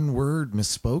not one word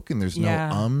misspoken. There's no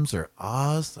ums or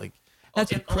ahs. Like,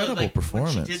 that's incredible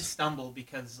performance. When she did stumble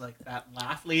because like that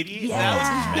laugh lady.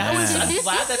 That was I'm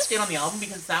glad that stayed on the album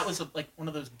because that was like one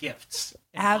of those gifts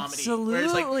in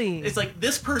Absolutely. comedy. It's like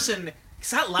this person,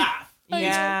 because that laugh.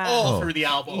 All through the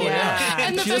album.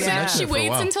 And the fact that she waits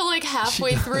while. until like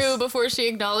halfway through before she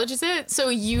acknowledges it, so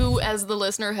you as the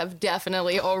listener have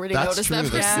definitely already That's noticed true.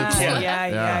 that That's person. a good point.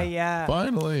 Yeah.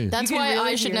 Finally. That's You can why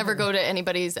really I should hear never her. go to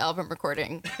anybody's album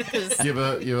recording. 'Cause- You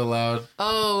a loud,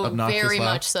 obnoxious very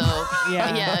laugh? much so.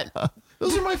 Yeah.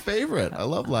 Those are my favorite. I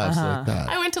love laughs like that.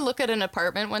 I went to look at an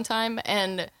apartment one time,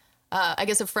 and I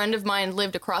guess a friend of mine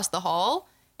lived across the hall.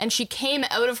 And she came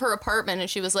out of her apartment and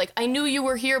she was like, I knew you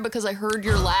were here because I heard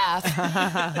your laugh.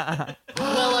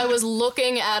 Well, I was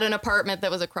looking at an apartment that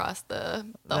was across the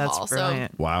That's hall.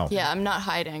 brilliant. So, Wow. yeah, I'm not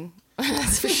hiding.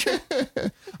 That's for sure.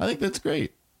 I think that's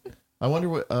great. I wonder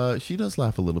what she does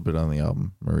laugh a little bit on the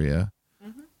album, Maria.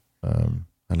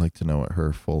 I'd like to know what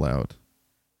her full out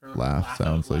Her laugh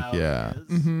sounds out like. loud Yeah.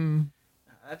 is.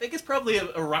 I think it's probably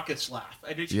a ruckus laugh.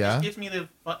 She just gives me the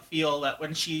feel that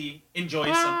when she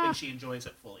enjoys something, she enjoys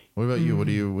it fully. What about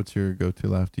you? What's your go-to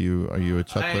laugh? Are you a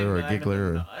chuckler or a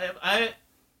giggler? Or?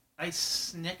 I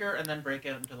snicker and then break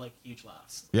out into like huge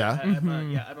laughs. Yeah?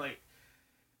 I'm like,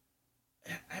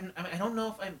 I don't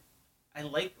know if I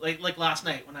like last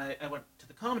night when I went to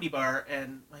the comedy bar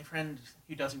and my friend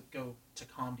who doesn't go to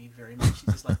comedy very much, she's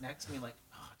just like next to me like,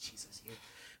 oh Jesus, you.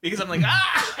 Because I'm like,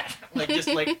 like just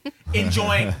like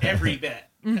enjoying every bit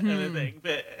kind of thing.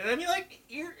 But I mean, like,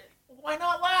 why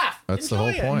not laugh? That's the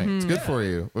Enjoy whole point. it. It's good for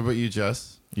you. What about you,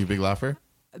 Jess? You a big laugher?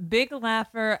 Big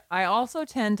laugher. I also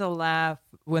tend to laugh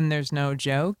when there's no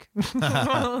joke,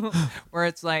 where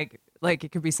it's like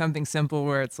it could be something simple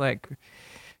where it's like,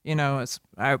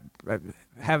 I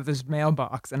have this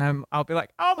mailbox and I'll be like,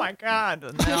 oh my God,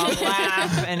 and then I'll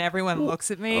laugh and everyone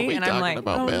looks at me and I'm like,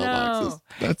 about oh mailboxes? no.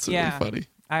 That's really funny.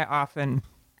 I often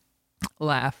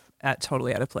laugh at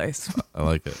totally out of place. I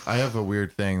like it. I have a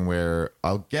weird thing where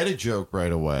I'll get a joke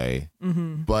right away,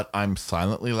 but I'm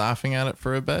silently laughing at it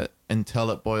for a bit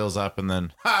until it boils up and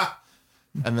then,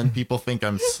 and then people think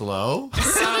I'm slow.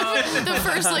 The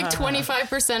first like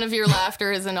 25% of your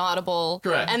laughter is inaudible.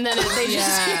 Correct. And then they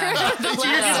just hear the You're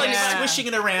just like laugh. swishing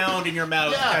it around in your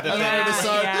mouth. And Kind of then I thing.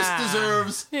 decide this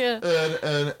deserves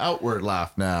an outward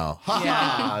laugh now. Ha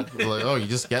ha. Like, oh, you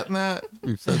just getting that?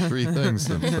 We've said 3 things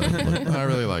since then. Like, I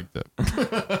really liked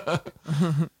it.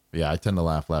 Yeah, I tend to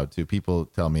laugh loud too. People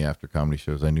tell me after comedy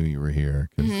shows, I knew you were here.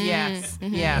 'Cause Yes.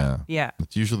 Yeah. Yeah.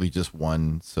 it's usually just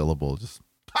one syllable. Just,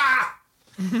 ha!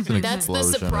 It's an That's the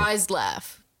explosion of- surprised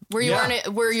laugh. Where you Yeah,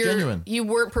 aren't, where it's genuine. you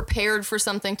weren't prepared for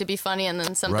something to be funny, and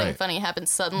then something Right. funny happens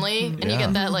suddenly, and you Yeah.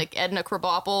 get that like Edna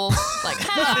Krabappel, like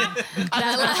that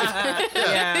laugh.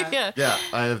 yeah. Yeah,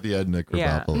 I have the Edna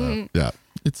Yeah. Krabappel laugh. Yeah,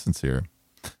 it's sincere.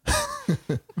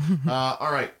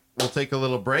 All right. we'll take a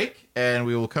little break, and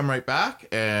we will come right back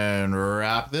and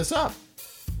wrap this up.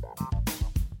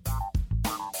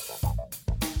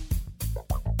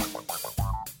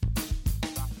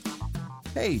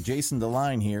 Hey, Jason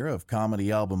DeLine here of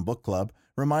Comedy Album Book Club,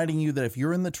 reminding you that if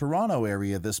you're in the Toronto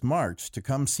area this March, to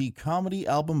come see Comedy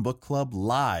Album Book Club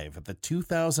live at the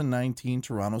 2019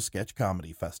 Toronto Sketch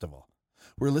Comedy Festival.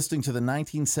 We're listening to the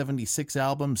 1976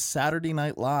 album Saturday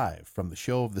Night Live from the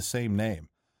show of the same name.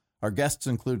 Our guests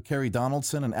include Carrie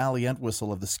Donaldson and Ali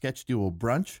Entwistle of the sketch duo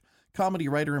Brunch, comedy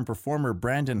writer and performer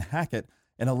Brandon Hackett,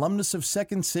 and alumnus of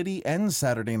Second City and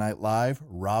Saturday Night Live,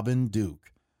 Robin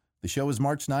Duke. The show is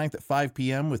March 9th at 5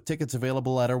 p.m. with tickets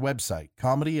available at our website,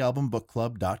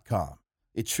 comedyalbumbookclub.com.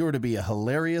 It's sure to be a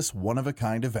hilarious,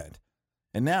 one-of-a-kind event.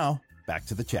 And now, back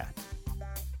to the chat.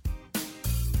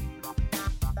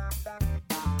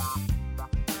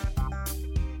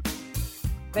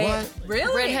 What?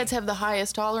 Really? Redheads have the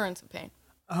highest tolerance of pain.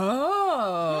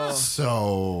 Oh.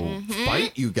 So,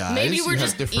 fight, you guys. Maybe we're You have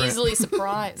just different... easily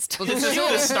surprised. Well, this is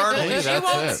the start of Maybe it. She that's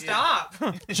won't it. stop.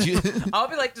 I'll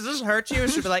be like, does this hurt you?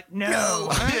 She'll be like, no.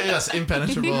 Yes,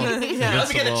 impenetrable. Let me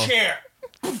get a chair.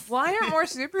 Why aren't more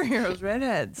superheroes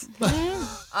redheads?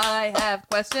 I have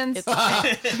questions.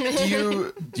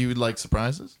 Do you like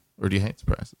surprises, or do you hate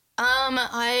surprises?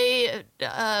 I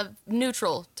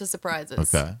neutral to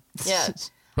surprises. Okay. Yeah.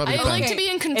 Probably I depends. like to be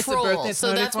in It's a control, birthday so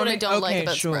party that's what for I me? don't like Okay,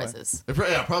 about sure. surprises. It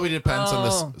probably depends on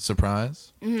Oh. the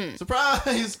surprise.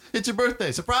 Surprise! It's your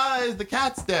birthday. Surprise! The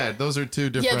cat's dead. Those are two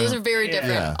different. Yeah, those are very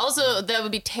different. Yeah. Also, that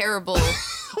would be terrible to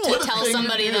What a tell thing to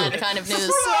somebody do. that kind of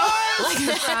news.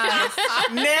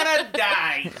 Nana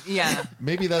died. Yeah.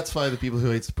 Maybe that's why the people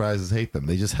who hate surprises hate them.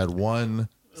 They just had one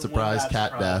surprise bad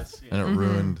cat surprise, death, yeah. and it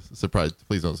ruined surprise.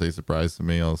 Please don't say surprise to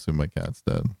me. I'll assume my cat's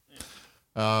dead.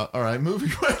 All right, moving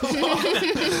right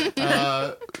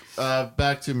along.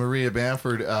 Back to Maria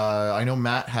Bamford. I know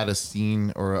Matt had a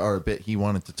scene or a bit he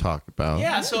wanted to talk about.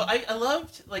 Yeah, so I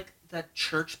loved like that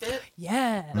church bit.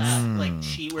 Yes. That, like Oh,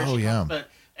 she yeah. talks about,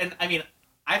 and I mean,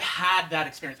 I've had that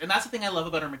experience, and that's the thing I love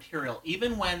about her material.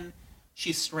 Even when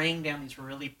she's straying down these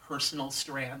really personal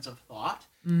strands of thought,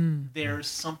 there's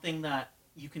something that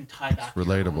you can tie back to your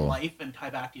relatable. own life and tie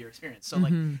back to your experience. So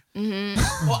like,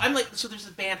 well, I'm like, so there's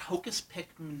a band Hocus Pick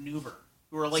Maneuver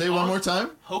who are like Say one on more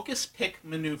time. Hocus Pick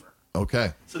Maneuver.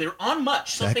 Okay. So they were on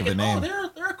Much. So I'm Heck of a thinking, oh, name.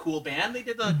 they're a cool band. They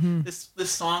did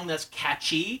this song that's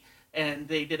catchy, and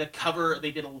they did a cover.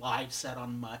 They did a live set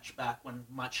on Much back when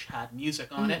Much had music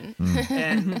on it,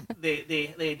 and they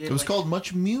did. It was like, called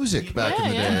Much Music back in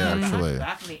the Yeah, day, yeah. actually.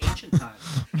 back in the ancient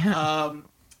times.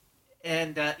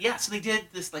 So they did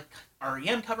this like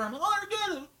REM cover. I'm like, oh,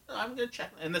 they're good. I'm gonna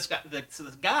check. And this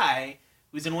guy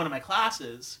who's in one of my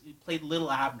classes, he played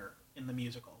Little Abner in the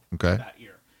musical that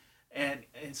year, and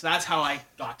so that's how I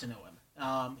got to know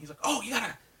him. He's like, oh,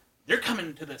 they're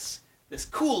coming to this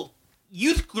cool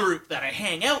youth group that I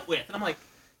hang out with, and I'm like,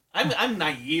 I'm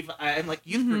naive. I'm like,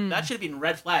 youth group, that should have been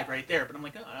red flag right there. But I'm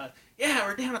like, yeah,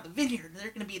 we're down at the Vineyard.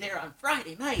 They're gonna be there on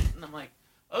Friday night, and I'm like,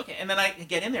 okay. And then I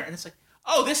get in there, and it's like,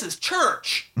 oh, this is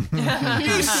church.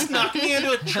 You snuck me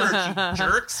into a church, you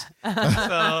jerks. So,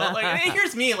 like, and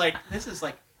here's me, like, this is,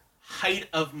 like, height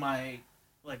of my,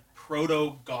 like,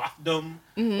 proto-gothdom,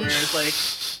 where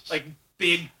it's, like,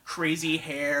 big, crazy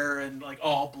hair and, like,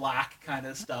 all black kind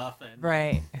of stuff. And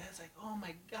Right. it's like, oh,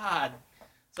 my God.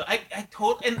 So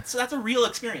and so that's a real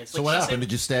experience. So Like, what she happened? said-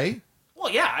 Did you stay? Well,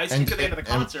 yeah, I stayed to the end of the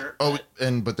concert.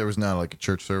 But there was not like a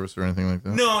church service or anything like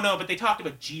that? No, but they talked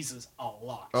about Jesus a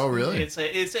lot. Oh, really? It's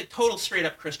a total straight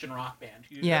up Christian rock band.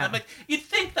 Yeah. And I'm like, you'd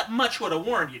think that Much would have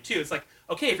warned you too. It's like,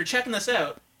 okay, if you're checking this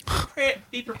out,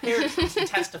 be prepared for some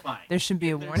testifying. There should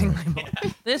be a warning label.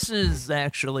 This is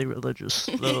actually religious.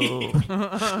 So.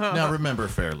 Now remember,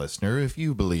 fair listener, if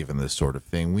you believe in this sort of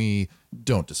thing, we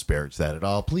don't disparage that at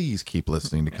all. Please keep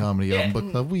listening to Comedy Album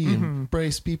Book Club. We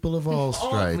embrace people of all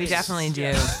stripes. We definitely do.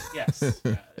 Yes.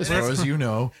 Yeah. As far as you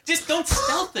know. Just don't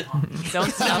stealth it on me.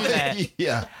 Don't stop it.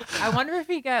 Yeah. I wonder if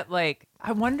he got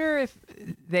I wonder if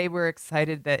they were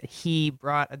excited that he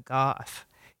brought a goth.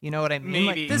 You know what I mean?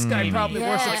 Maybe. Like, this guy probably Yeah.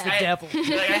 worships the devil.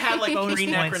 I had like Bonus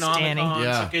three points, Danny. Necronomicons,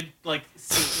 Yeah. a good like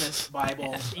Satanist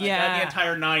Bible. I Yeah. got the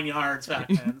entire 9 yards back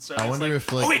then. So I it's wonder like,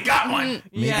 if, like- oh, we got one.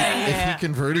 Maybe if he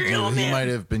converted Real you, he man. might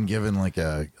have been given like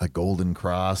a golden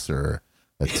cross or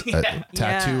a tattoo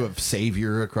Yeah. of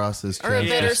Savior across his chest. Or a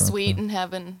something. bittersweet in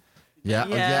heaven. Yeah,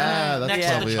 Yeah. that's Next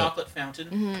to probably the it. chocolate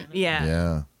fountain. Yeah.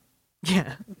 Yeah.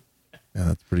 Yeah. Yeah,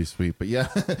 that's pretty sweet. But yeah,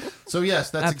 so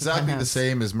yes, that's At the exactly the penthouse.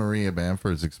 same as Maria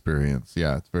Bamford's experience.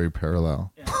 Yeah, it's very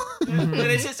parallel. Yeah. But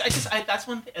it's just, that's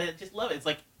one thing. I just love it. It's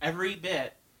like every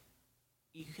bit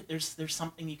there's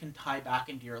something you can tie back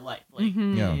into your life, like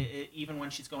Yeah. even when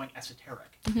she's going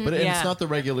esoteric. But it's not the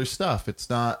regular stuff. It's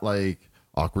not like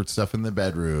awkward stuff in the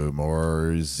bedroom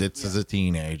or zits as a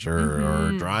teenager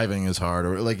or driving is hard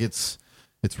or like it's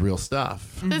real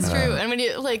stuff. It's true. And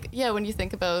when you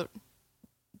think about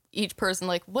each person,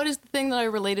 like, what is the thing that I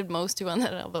related most to on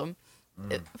that album?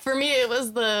 For me, it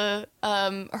was the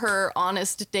her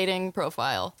honest dating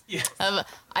profile. Yes.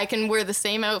 I can wear the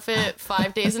same outfit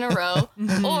 5 days in a row,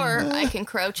 or I can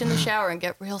crouch in the shower and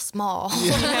get real small.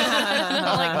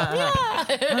 I'm like,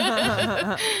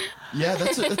 yeah. Yeah,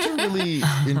 that's a really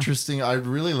interesting. I'd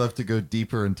really love to go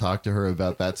deeper and talk to her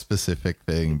about that specific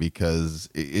thing because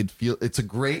it's a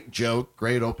great joke,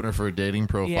 great opener for a dating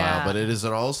profile, but it is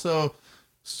also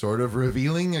sort of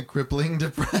revealing a crippling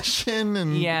depression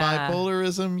and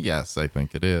bipolarism. Yes, I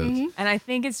think it is. And I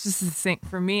think it's just a thing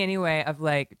for me anyway of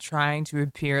like trying to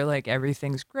appear like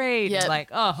everything's great and like,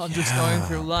 oh, I'm just going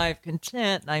through life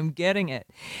content and I'm getting it.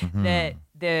 That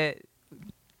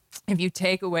if you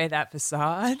take away that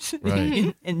facade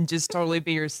and just totally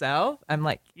be yourself, I'm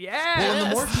like, yeah. Well,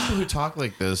 and the more people who talk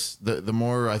like this, the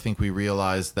more I think we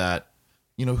realize that,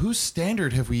 you know, whose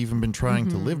standard have we even been trying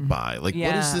to live by? Like,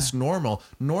 what is this normal?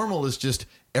 Normal is just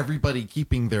everybody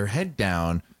keeping their head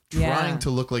down, trying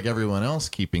to look like everyone else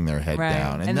keeping their head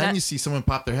down. And then you see someone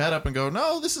pop their head up and go,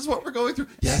 no, this is what we're going through.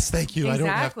 Yes, thank you. Exactly. I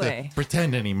don't have to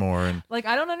pretend anymore. And like,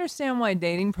 I don't understand why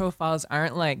dating profiles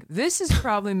aren't like, this is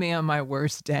probably me on my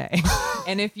worst day.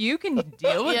 And if you can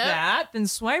deal with that, then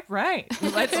swipe right.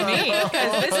 That's me.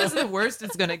 Because this is the worst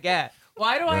it's going to get.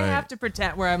 Why do I have to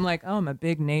pretend where I'm like, oh, I'm a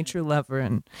big nature lover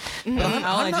and I'm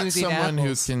not someone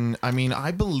who can, I mean, I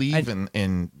believe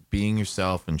in being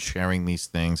yourself and sharing these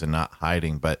things and not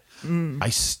hiding, but I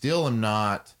still I'm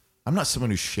not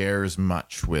someone who shares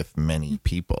much with many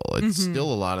people. It's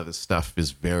still a lot of this stuff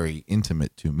is very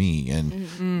intimate to me.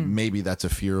 And maybe that's a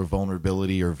fear of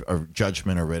vulnerability or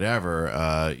judgment or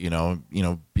whatever,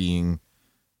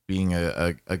 being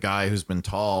a guy who's been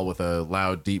tall with a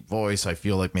loud, deep voice, I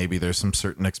feel like maybe there's some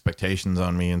certain expectations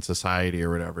on me in society or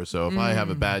whatever. So if I have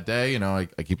a bad day, I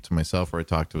keep it to myself or I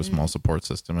talk to a small support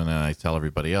system and then I tell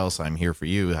everybody else, I'm here for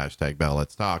you, #Bell,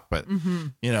 let's talk. But,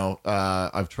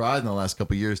 I've tried in the last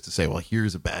couple of years to say, well,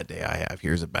 here's a bad day I have.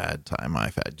 Here's a bad time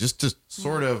I've had. Just to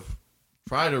sort of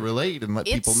try to relate and let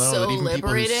people know that even people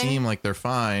who seem like they're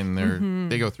fine,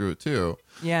 they go through it too.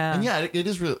 Yeah. And it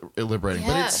is really liberating,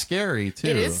 but it's scary too.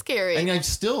 It is scary. And I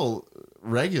still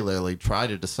regularly try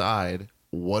to decide,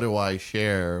 what do I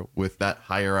share with that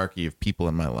hierarchy of people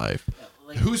in my life?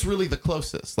 Who's really the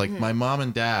closest? Like my mom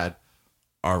and dad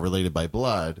are related by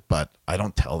blood, but I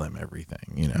don't tell them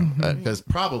everything,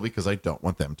 because I don't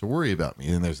want them to worry about me.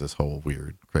 And there's this whole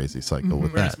weird, crazy cycle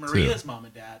with Whereas that Maria's too. mom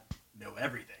and dad know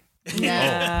everything.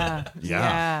 Yeah.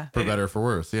 For better or for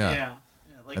worse. Yeah.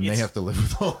 Like and they have to live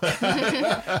with all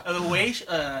that. The way she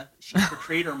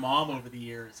portrayed her mom over the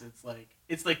years, it's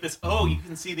like this. Oh, you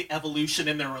can see the evolution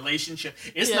in their relationship.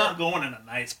 It's not going in a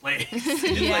nice place.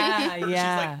 She's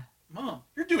like, Mom,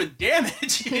 you're doing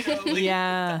damage. Dial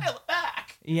it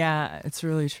back. Yeah, it's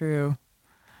really true.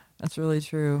 That's really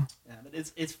true. Yeah, but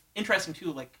it's interesting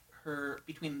too. Like her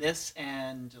between this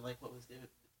and like what was it?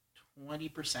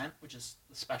 20%, which is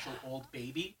the special Old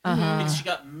Baby, because she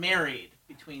got married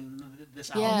between this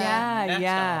album and the next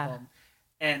album,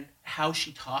 and how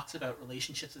she talks about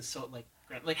relationships is so like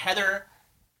Heather,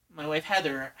 my wife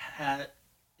Heather,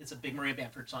 is a big Maria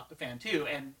Bamford fan too,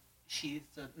 and she's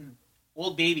an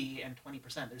Old Baby and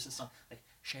 20%. There's this song like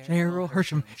Cheryl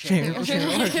Hersham.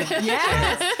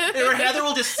 Yes, where Heather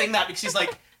will just sing that because she's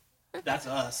like, that's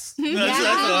us. That's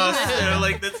us.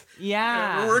 Like that's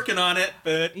we're working on it,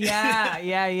 but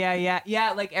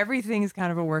yeah. Like everything's kind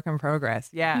of a work in progress.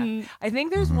 Yeah, I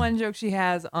think there's one joke she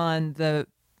has on the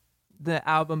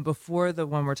album before the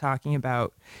one we're talking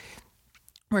about,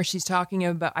 where she's talking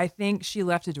about. I think she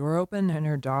left a door open and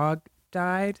her dog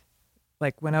died.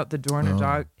 Like went out the door and her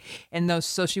dog, and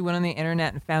so she went on the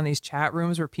internet and found these chat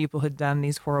rooms where people had done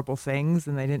these horrible things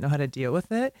and they didn't know how to deal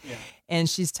with it. Yeah. And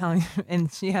she's telling,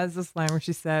 and she has this line where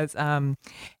she says,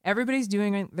 everybody's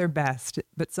doing their best,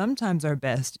 but sometimes our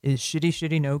best is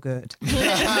shitty, no good. And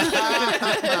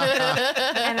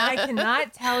I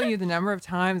cannot tell you the number of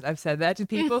times I've said that to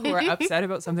people who are upset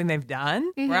about something they've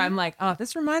done, where I'm like, oh,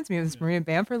 this reminds me of this Maria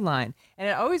Bamford line. And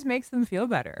it always makes them feel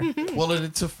better. Well,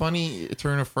 it's a funny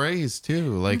turn of phrase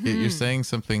too. Like you're saying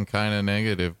something kind of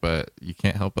negative, but you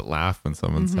can't help but laugh when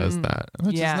someone says that,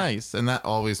 which is nice. And that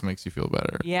always makes you feel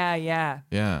better. Yeah.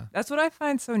 That's what I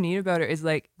find so neat about it is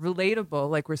like relatable,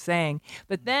 like we're saying.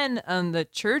 But then on the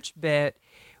church bit,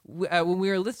 when we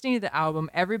were listening to the album,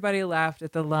 everybody laughed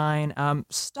at the line,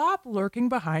 "Stop lurking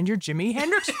behind your Jimi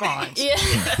Hendrix font." Yeah.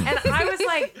 And I was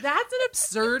like, that's an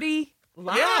absurdity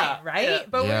line, right? Yeah.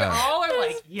 But we all are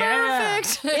like,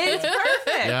 perfect. It's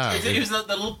perfect. Yeah. It was the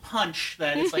little punch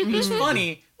that it's like, it was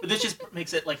funny, but this just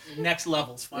makes it like next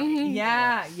levels funny.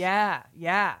 Yeah. And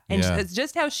Yeah. it's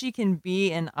just how she can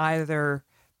be in either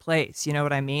place. You know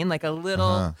what I mean? Like a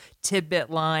little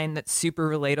tidbit line that's super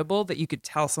relatable that you could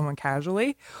tell someone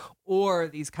casually, or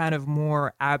these kind of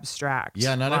more abstract.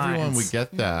 Yeah, not everyone would lines.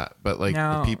 get that, but like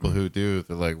No. the people who do,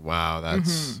 they're like, "Wow,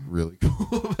 that's really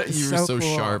cool that It's you were so so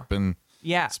cool. sharp and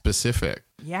Yeah. specific."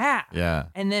 Yeah. Yeah.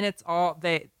 And then it's all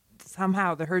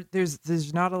somehow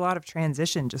there's not a lot of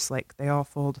transition, just like they all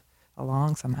fold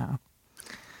along somehow.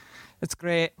 It's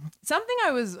great. Something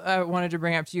I was wanted to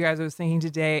bring up to you guys, I was thinking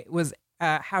today, was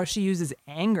how she uses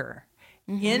anger.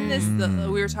 In this,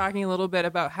 we were talking a little bit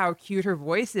about how cute her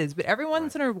voice is, but every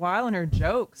once in a while in her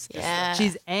jokes,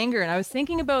 she's anger. And I was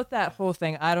thinking about that whole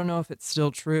thing. I don't know if it's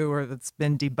still true or if it's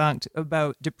been debunked,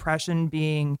 about depression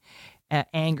being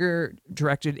anger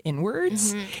directed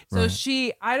inwards. So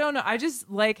I don't know. I just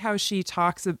like how she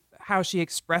talks about how she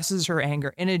expresses her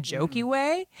anger in a jokey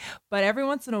way, but every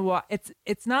once in a while,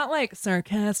 it's not like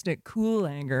sarcastic, cool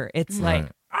anger. It's like,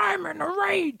 I'm in a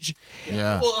rage.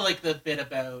 Yeah. Well, like the bit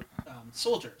about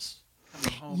soldiers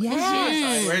coming home. Yes. And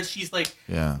suicide, where she's like,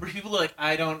 Yeah. where people are like,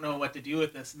 I don't know what to do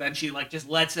with this. And then she like just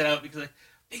lets it out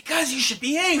because you should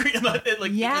be angry about it.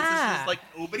 Like, because this is like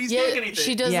nobody's doing anything.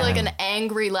 She does like an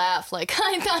angry laugh. Like,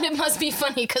 I thought it must be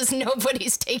funny because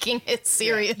nobody's taking it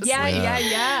seriously.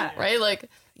 Yeah. Right? Like,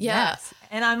 Yes.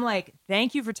 And I'm like,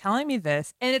 thank you for telling me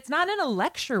this. And it's not in a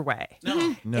lecture way.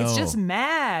 No. It's just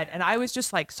mad. And I was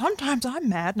just like, sometimes I'm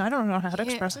mad and I don't know how to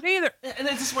express it either. And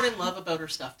this is what I love about her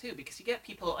stuff too, because you get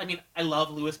people. I mean, I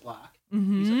love Lewis Black.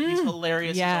 He's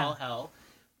hilarious as all hell,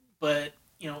 but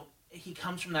you know, he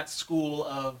comes from that school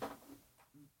of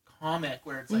comic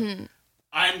where it's like,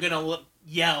 I'm gonna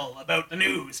yell about the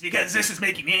news because this is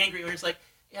making me angry. Where it's like,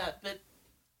 yeah, but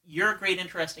you're a great,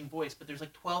 interesting voice, but there's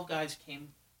like 12 guys who came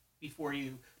before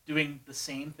you doing the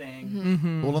same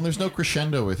thing. Well, and there's no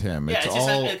crescendo with him. Yeah, It's just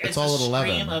all a it's all at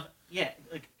 11. stream of,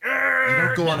 like You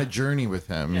don't go on a journey with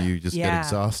him. You just get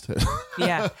exhausted.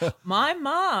 Yeah. My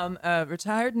mom, a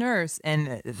retired nurse,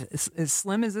 and as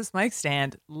slim as this mic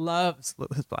stand, loves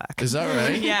Lewis Black. Is that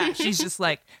right? Yeah. She's just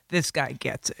like, this guy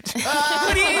gets it.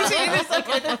 What do you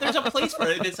see? There's a place for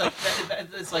it.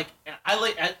 It's like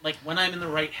I like when I'm in the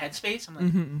right headspace. I'm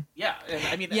like, yeah.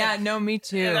 I mean, Yeah, no, me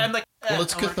too. And I'm like, Well,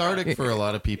 it's cathartic for a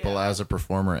lot of people as a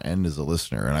performer and as a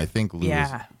listener, and I think Lewis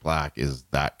Black is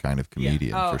that kind of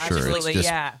comedian Oh, for sure. absolutely, It's just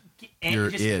yeah.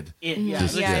 pure just id.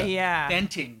 Just Yeah.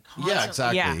 venting. Constantly. Yeah,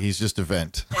 exactly. Yeah. He's just a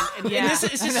vent. And this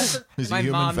is He's a My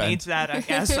human mom vent. needs that, I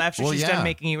guess, after Well, she's yeah. done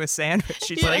making you a sandwich.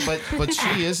 She's like, But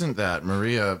she isn't that,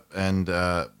 Maria. And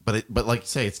but like you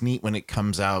say, it's neat when it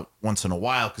comes out once in a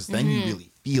while because then you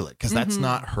really feel it because that's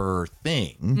not her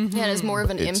thing. Yeah, it has more of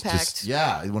an It's impact.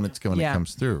 just, when it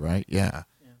comes through, right? Yeah.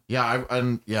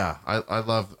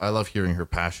 I love hearing her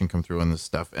passion come through on this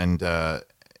stuff, and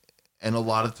a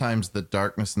lot of times the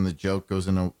darkness and the joke goes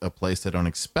in a place I don't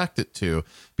expect it to,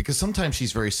 because sometimes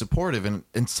she's very supportive,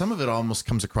 and some of it almost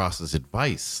comes across as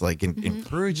advice, like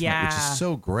encouragement, which is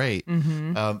so great.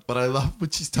 But I love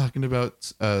when she's talking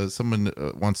about someone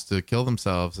wants to kill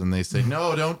themselves, and they say,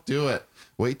 "No, don't do it.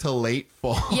 Wait till late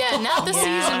fall." Yeah, not the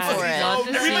season for it. Not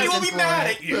the Everybody will be season mad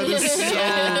for at you.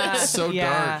 It's so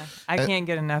dark. I can't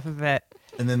get enough of it.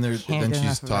 And then Can't get she's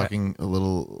enough of it. talking a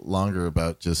little longer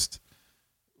about just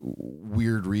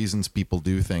weird reasons people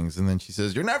do things, and then she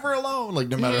says, "You're never alone." Like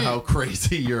no matter how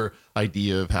crazy your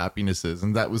idea of happiness is,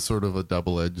 and that was sort of a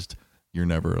double-edged. You're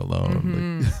never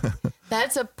alone. Like,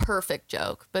 That's a perfect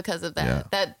joke because of that. Yeah.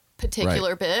 That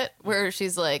particular bit where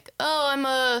she's like, "Oh, I'm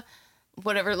a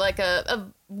whatever, like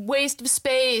a waste of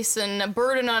space and a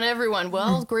burden on everyone."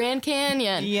 Well, Grand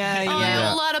Canyon. Yeah, I yeah.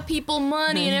 owe a lot of people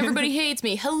money and everybody hates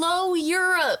me. Hello,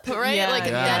 Europe, right? Yeah, like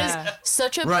yeah. that is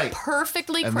such a Right.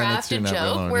 perfectly And then it's You're crafted Never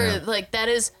joke Alone, where yeah. like that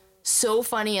is so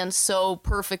funny and so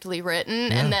perfectly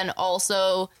written, and then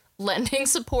also lending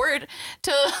support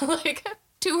to like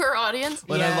to her audience.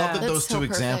 But I love that That's those so two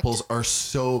perfect. examples are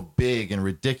so big and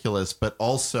ridiculous, but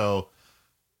also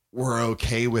we're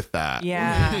okay with that.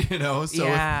 Yeah. You know, so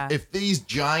Yeah. if these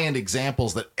giant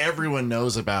examples that everyone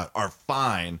knows about are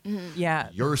fine, Yeah.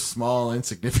 your small,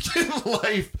 insignificant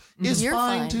life is You're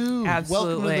fine fine. too. Welcome to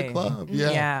Absolutely. the club. Yeah.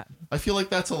 Yeah. I feel like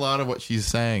that's a lot of what she's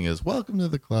saying is welcome to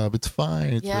the club. It's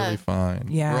fine. It's Yeah. really fine.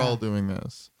 Yeah. We're all doing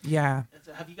this. Yeah.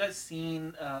 Have you guys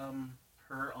seen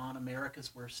her on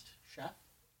America's Worst Chef?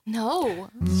 No.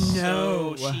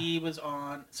 No. So she was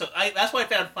on. So that's what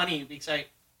I found funny because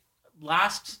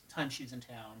last time she was in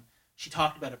town, she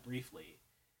talked about it briefly,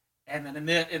 and then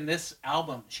in this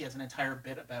album, she has an entire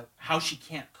bit about how she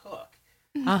can't cook.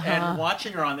 And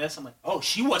watching her on this, I'm like, oh,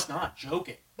 she was not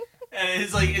joking. And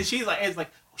it's like,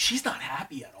 oh, she's not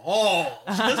happy at all.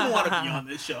 She doesn't want to be on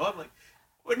this show. I'm like,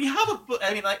 when you have a book,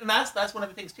 I mean, like, and that's one of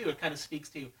the things too. It kind of speaks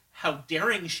to how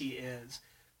daring she is,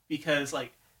 because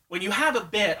like when you have a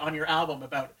bit on your album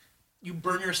about you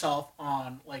burn yourself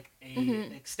on like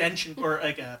an extension or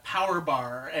like a power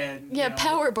bar and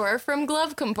power bar from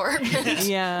glove compartment.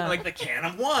 Yeah. like the can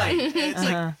of wine. And it's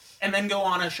like, and then go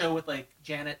on a show with like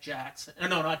Janet Jackson.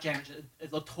 No, not Janet.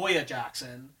 LaToya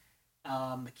Jackson,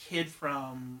 the kid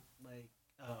from like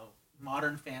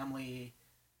Modern Family,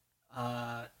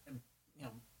 and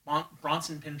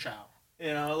Bronson Pinchot.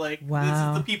 Like wow. This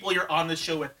is the people you're on this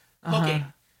show with cooking,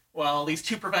 while these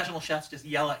two professional chefs just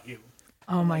yell at you.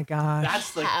 Oh my gosh.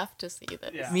 That's like, have to see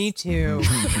this. Yeah. Me too.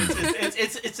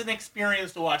 It's an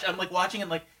experience to watch. I'm like watching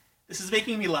and like, this is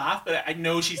making me laugh, but I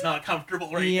know she's not comfortable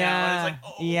right now. And it's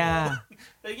like, oh. Yeah.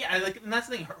 But yeah, like, and that's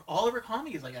the thing. All of her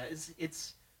comedy is like that.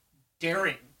 It's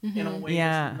daring in a way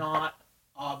that's not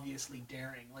obviously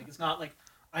daring. Like, it's not like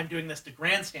I'm doing this to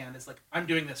grandstand. It's like I'm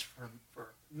doing this for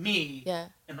me,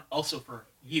 and also for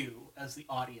you as the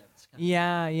audience.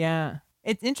 Yeah.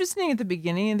 It's interesting at the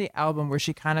beginning of the album where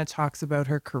she kind of talks about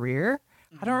her career.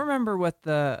 I don't remember what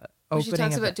the opening. She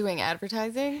talks about doing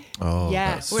advertising. Oh,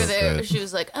 yes. Where she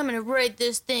was like, "I'm gonna write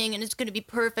this thing and it's gonna be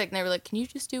perfect," and they were like, "Can you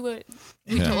just do what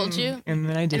we told you?" And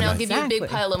then I did. And I'll give you a big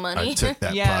pile of money. I took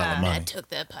that pile of I money. took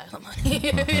that pile of money.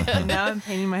 And now I'm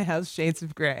painting my house shades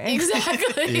of gray.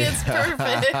 Exactly. It's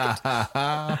perfect.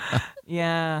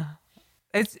 Yeah.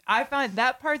 I find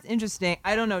that part's interesting.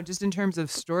 I don't know, just in terms of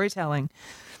storytelling.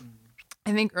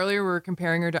 I think earlier we were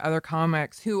comparing her to other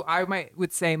comics who I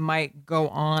would say might go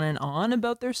on and on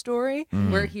about their story.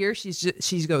 Where here she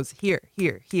goes here,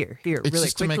 It's really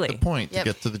just quickly. to make the point, to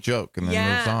get to the joke, and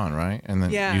then moves on, right? And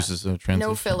then uses a transition.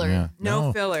 No filler. Yeah.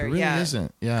 No filler, It really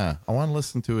isn't. Yeah. I want to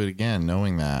listen to it again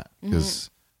knowing that, because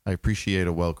I appreciate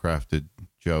a well-crafted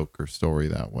joke or story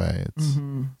that way. It's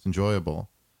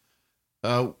enjoyable.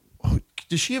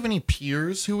 Does she have any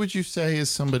peers? Who would you say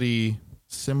is somebody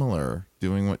similar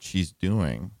doing what she's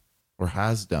doing or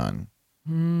has done?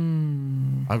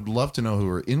 I would love to know who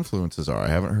her influences are. I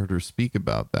haven't heard her speak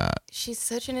about that. She's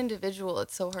such an individual.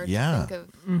 It's so hard to think of.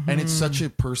 And it's such a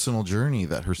personal journey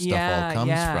that her stuff all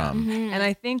comes from. And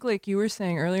I think, like you were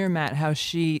saying earlier, Matt, how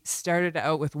she started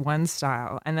out with one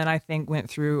style and then I think went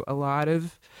through a lot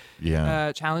of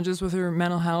challenges with her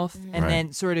mental health and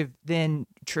then sort of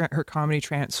her comedy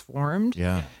transformed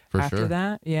after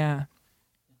that. Yeah.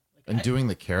 And doing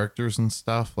the characters and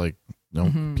stuff, like,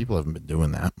 people haven't been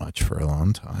doing that much for a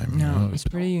long time. No, it's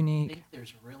pretty I unique. think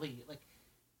there's really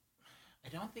I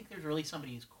don't think there's really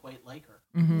somebody who's quite like her.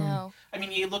 No. I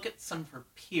mean, you look at some of her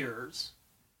peers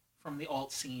from the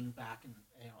alt scene back in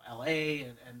L.A.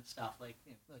 and stuff like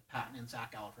Patton and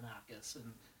Zach Galifianakis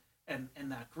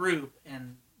and that group,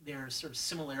 and there's sort of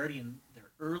similarity in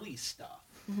their early stuff,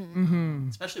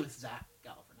 especially with Zach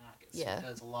Galifianakis. Yeah. He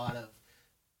does a lot of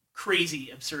crazy,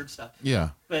 absurd stuff. Yeah.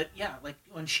 But yeah, like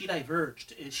when she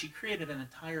diverged, she created an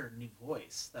entire new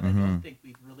voice that I don't think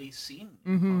we've really seen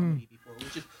in comedy before,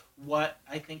 which is what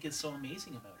I think is so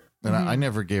amazing about her. And I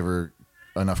never gave her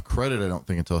enough credit, I don't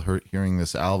think, until hearing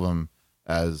this album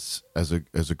as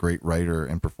a great writer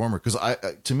and performer. Because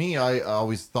to me, I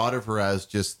always thought of her as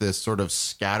just this sort of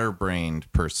scatterbrained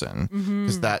person,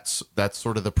 because that's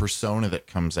sort of the persona that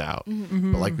comes out.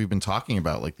 But like we've been talking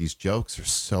about, like these jokes are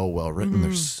so well written,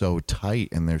 they're so tight,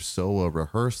 and they're so well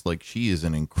rehearsed. Like she is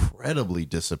an incredibly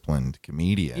disciplined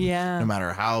comedian. Yeah. No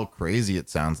matter how crazy it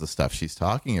sounds, the stuff she's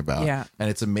talking about. Yeah. And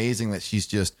it's amazing that she's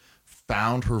just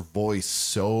found her voice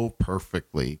so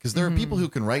perfectly, because there are people who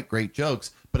can write great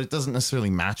jokes, but it doesn't necessarily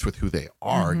match with who they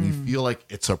are, and you feel like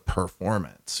it's a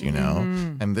performance,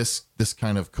 and this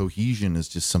kind of cohesion is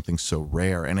just something so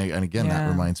rare. And again, that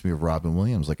reminds me of Robin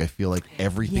Williams. Like I feel like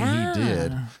everything he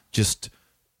did just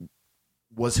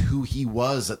was who he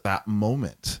was at that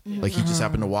moment. Like he just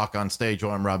happened to walk on stage,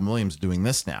 I'm Robin Williams doing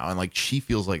this now, and like she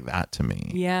feels like that to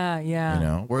me.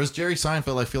 Yeah. Whereas Jerry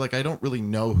Seinfeld, I feel like I don't really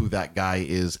know who that guy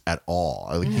is at all.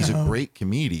 Like he's a great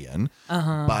comedian,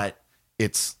 but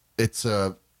it's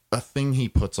a thing he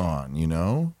puts on, you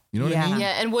know what I mean?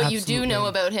 Yeah, and what Absolutely. you do know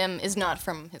about him is not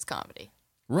from his comedy.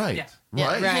 Right. Yeah.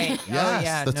 Right. Right. Yes, Oh,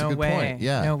 yeah. that's No a good way. point.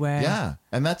 Yeah. No way. Yeah.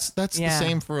 And that's the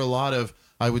same for a lot of,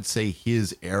 I would say,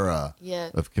 his era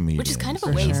of comedians. Which is kind of a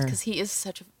For waste sure. because he is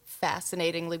such a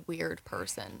fascinatingly weird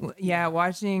person. Yeah,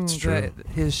 watching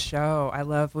his show, I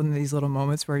love when these little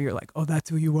moments where you're like, "Oh, that's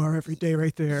who you are every day,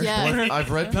 right there." Yeah. Well, I've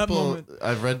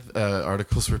read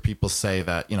articles where people say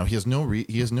that he has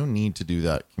no need to do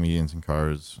that. Comedians in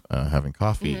cars having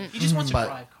coffee. He just wants to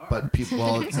drive car. But people,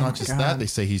 well, it's not just that. They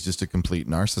say he's just a complete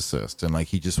narcissist, and like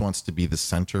he just wants to be the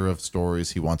center of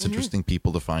stories. He wants interesting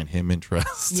people to find him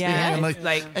interesting. Yeah,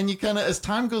 and and you kind of, as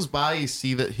time goes by, you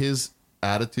see that his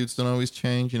attitudes don't always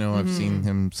change. I've seen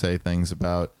him say things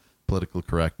about political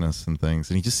correctness and things,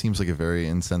 and he just seems like a very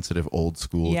insensitive, old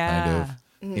school kind of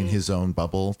in his own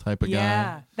bubble type of guy.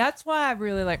 Yeah, that's why I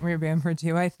really like Maria Bamford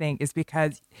too, I think, is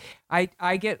because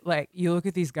I get like, you look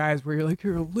at these guys where you're like,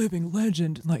 you're a living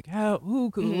legend, like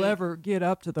who could ever get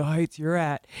up to the heights you're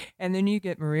at? And then you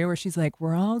get Maria where she's like,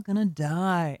 we're all gonna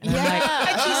die. And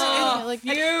I'm like,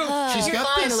 She's got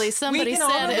finally this, somebody we can all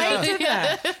said relate it. to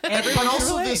that. but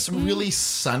also this really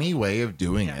sunny way of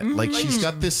doing it. Like she's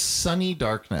got this sunny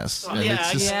darkness, and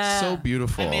it's just so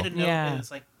beautiful. I made a note that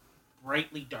it's like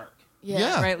brightly dark.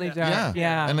 Brightly dark.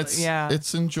 Yeah. And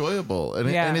it's enjoyable. And,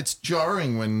 and it's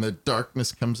jarring when the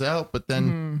darkness comes out, but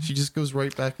then she just goes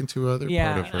right back into other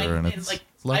part of her. And it's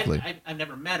lovely. I've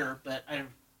never met her, but I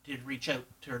did reach out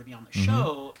to her to be on the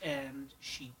show, and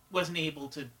she wasn't able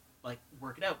to like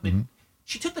work it out. But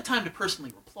she took the time to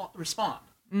personally respond.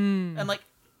 And like,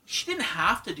 she didn't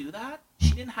have to do that.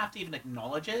 She didn't have to even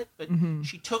acknowledge it, but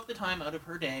she took the time out of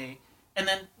her day. And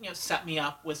then, set me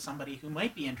up with somebody who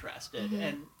might be interested.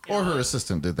 And or her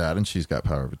assistant did that, and she's got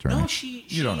power of attorney. No,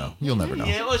 you don't know. You'll never know.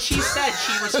 Yeah, well, she said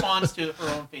she responds to her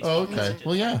own Facebook messages.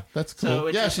 Well, yeah, that's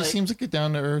cool. So she seems like a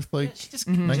down-to-earth,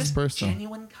 nice person.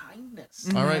 Genuine kindness.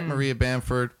 All right, Maria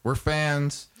Bamford, we're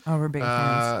fans. Oh, we're big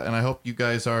fans. And I hope you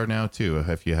guys are now, too,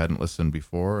 if you hadn't listened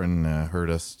before and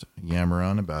heard us yammer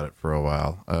on about it for a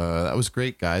while. That was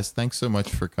great, guys. Thanks so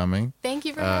much for coming. Thank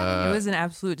you for having me. It was an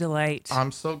absolute delight.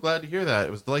 I'm so glad to hear that.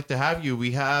 It was a delight to have you.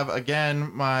 We have,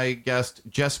 again, my guest,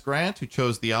 Jess Grant, who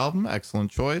chose the album. Excellent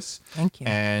choice. Thank you.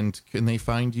 And can they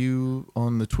find you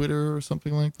on the Twitter or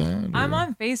something like that? I'm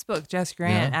on Facebook, Jess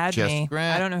Grant. Add Jess me.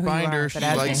 Grant, I don't know who find you are, her. but She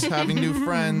add likes me. having new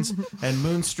friends. And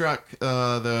Moonstruck,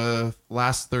 the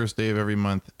last Thursday of every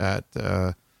month at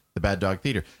the Bad Dog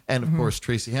Theater. And, of course,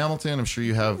 Tracy Hamilton. I'm sure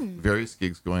you have various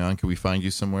gigs going on. Can we find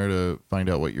you somewhere to find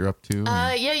out what you're up to?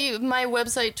 My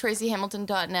website,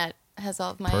 tracyhamilton.net, has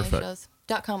all of my shows.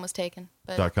 .com was taken.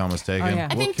 But .com was taken. Oh, yeah.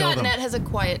 I think .net has a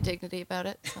quiet dignity about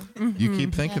it. So. You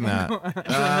keep thinking that.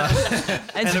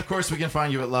 And, of course, we can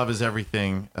find you at Love Is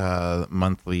Everything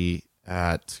monthly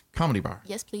at Comedy Bar.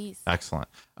 Yes, please. Excellent.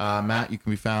 Matt, you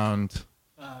can be found...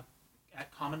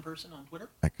 at Common Person on Twitter.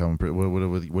 At Common Person.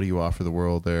 What do you offer the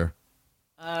world there?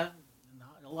 A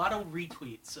lot of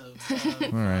retweets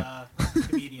of right.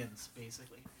 comedians,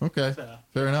 basically. Okay,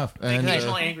 fair enough. And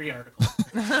occasional angry article.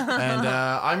 And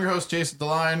I'm your host, Jason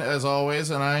DeLine, as always,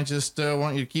 and I just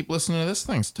want you to keep listening to this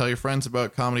thing. So tell your friends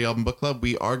about Comedy Album Book Club.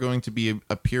 We are going to be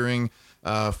appearing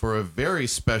for a very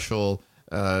special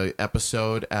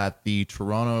episode at the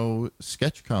Toronto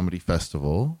Sketch Comedy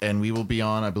Festival, and we will be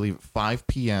on, I believe, at 5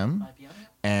 p.m. 5 p.m.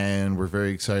 And we're very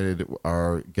excited.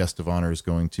 Our guest of honor is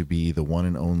going to be the one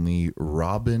and only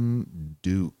Robin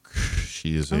Duke.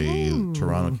 She is a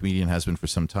Toronto comedian, has been for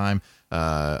some time,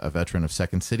 a veteran of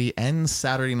Second City and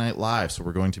Saturday Night Live. So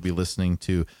we're going to be listening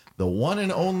to the one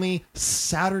and only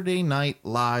Saturday Night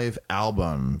Live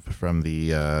album from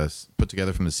the put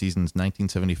together from the seasons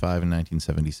 1975 and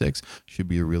 1976. Should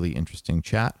be a really interesting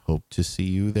chat. Hope to see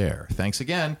you there. Thanks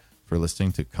again for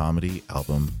listening to Comedy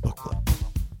Album Book Club.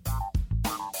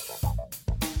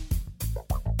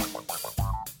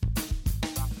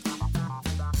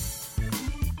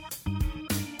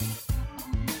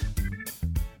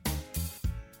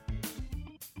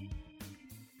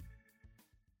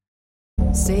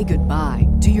 Say goodbye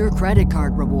to your credit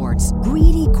card rewards.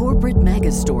 Greedy corporate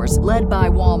mega stores, led by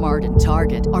Walmart and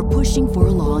Target, are pushing for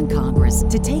a law in Congress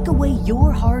to take away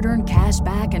your hard-earned cash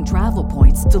back and travel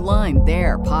points to line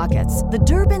their pockets. The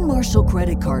Durbin-Marshall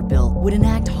credit card bill would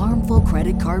enact harmful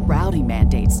credit card routing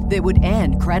mandates that would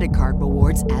end credit card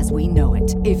rewards as we know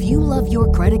it. If you love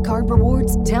your credit card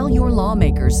rewards, tell your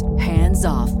lawmakers, hands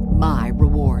off my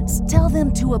rewards. Tell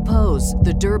them to oppose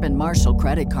the Durbin-Marshall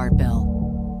credit card bill.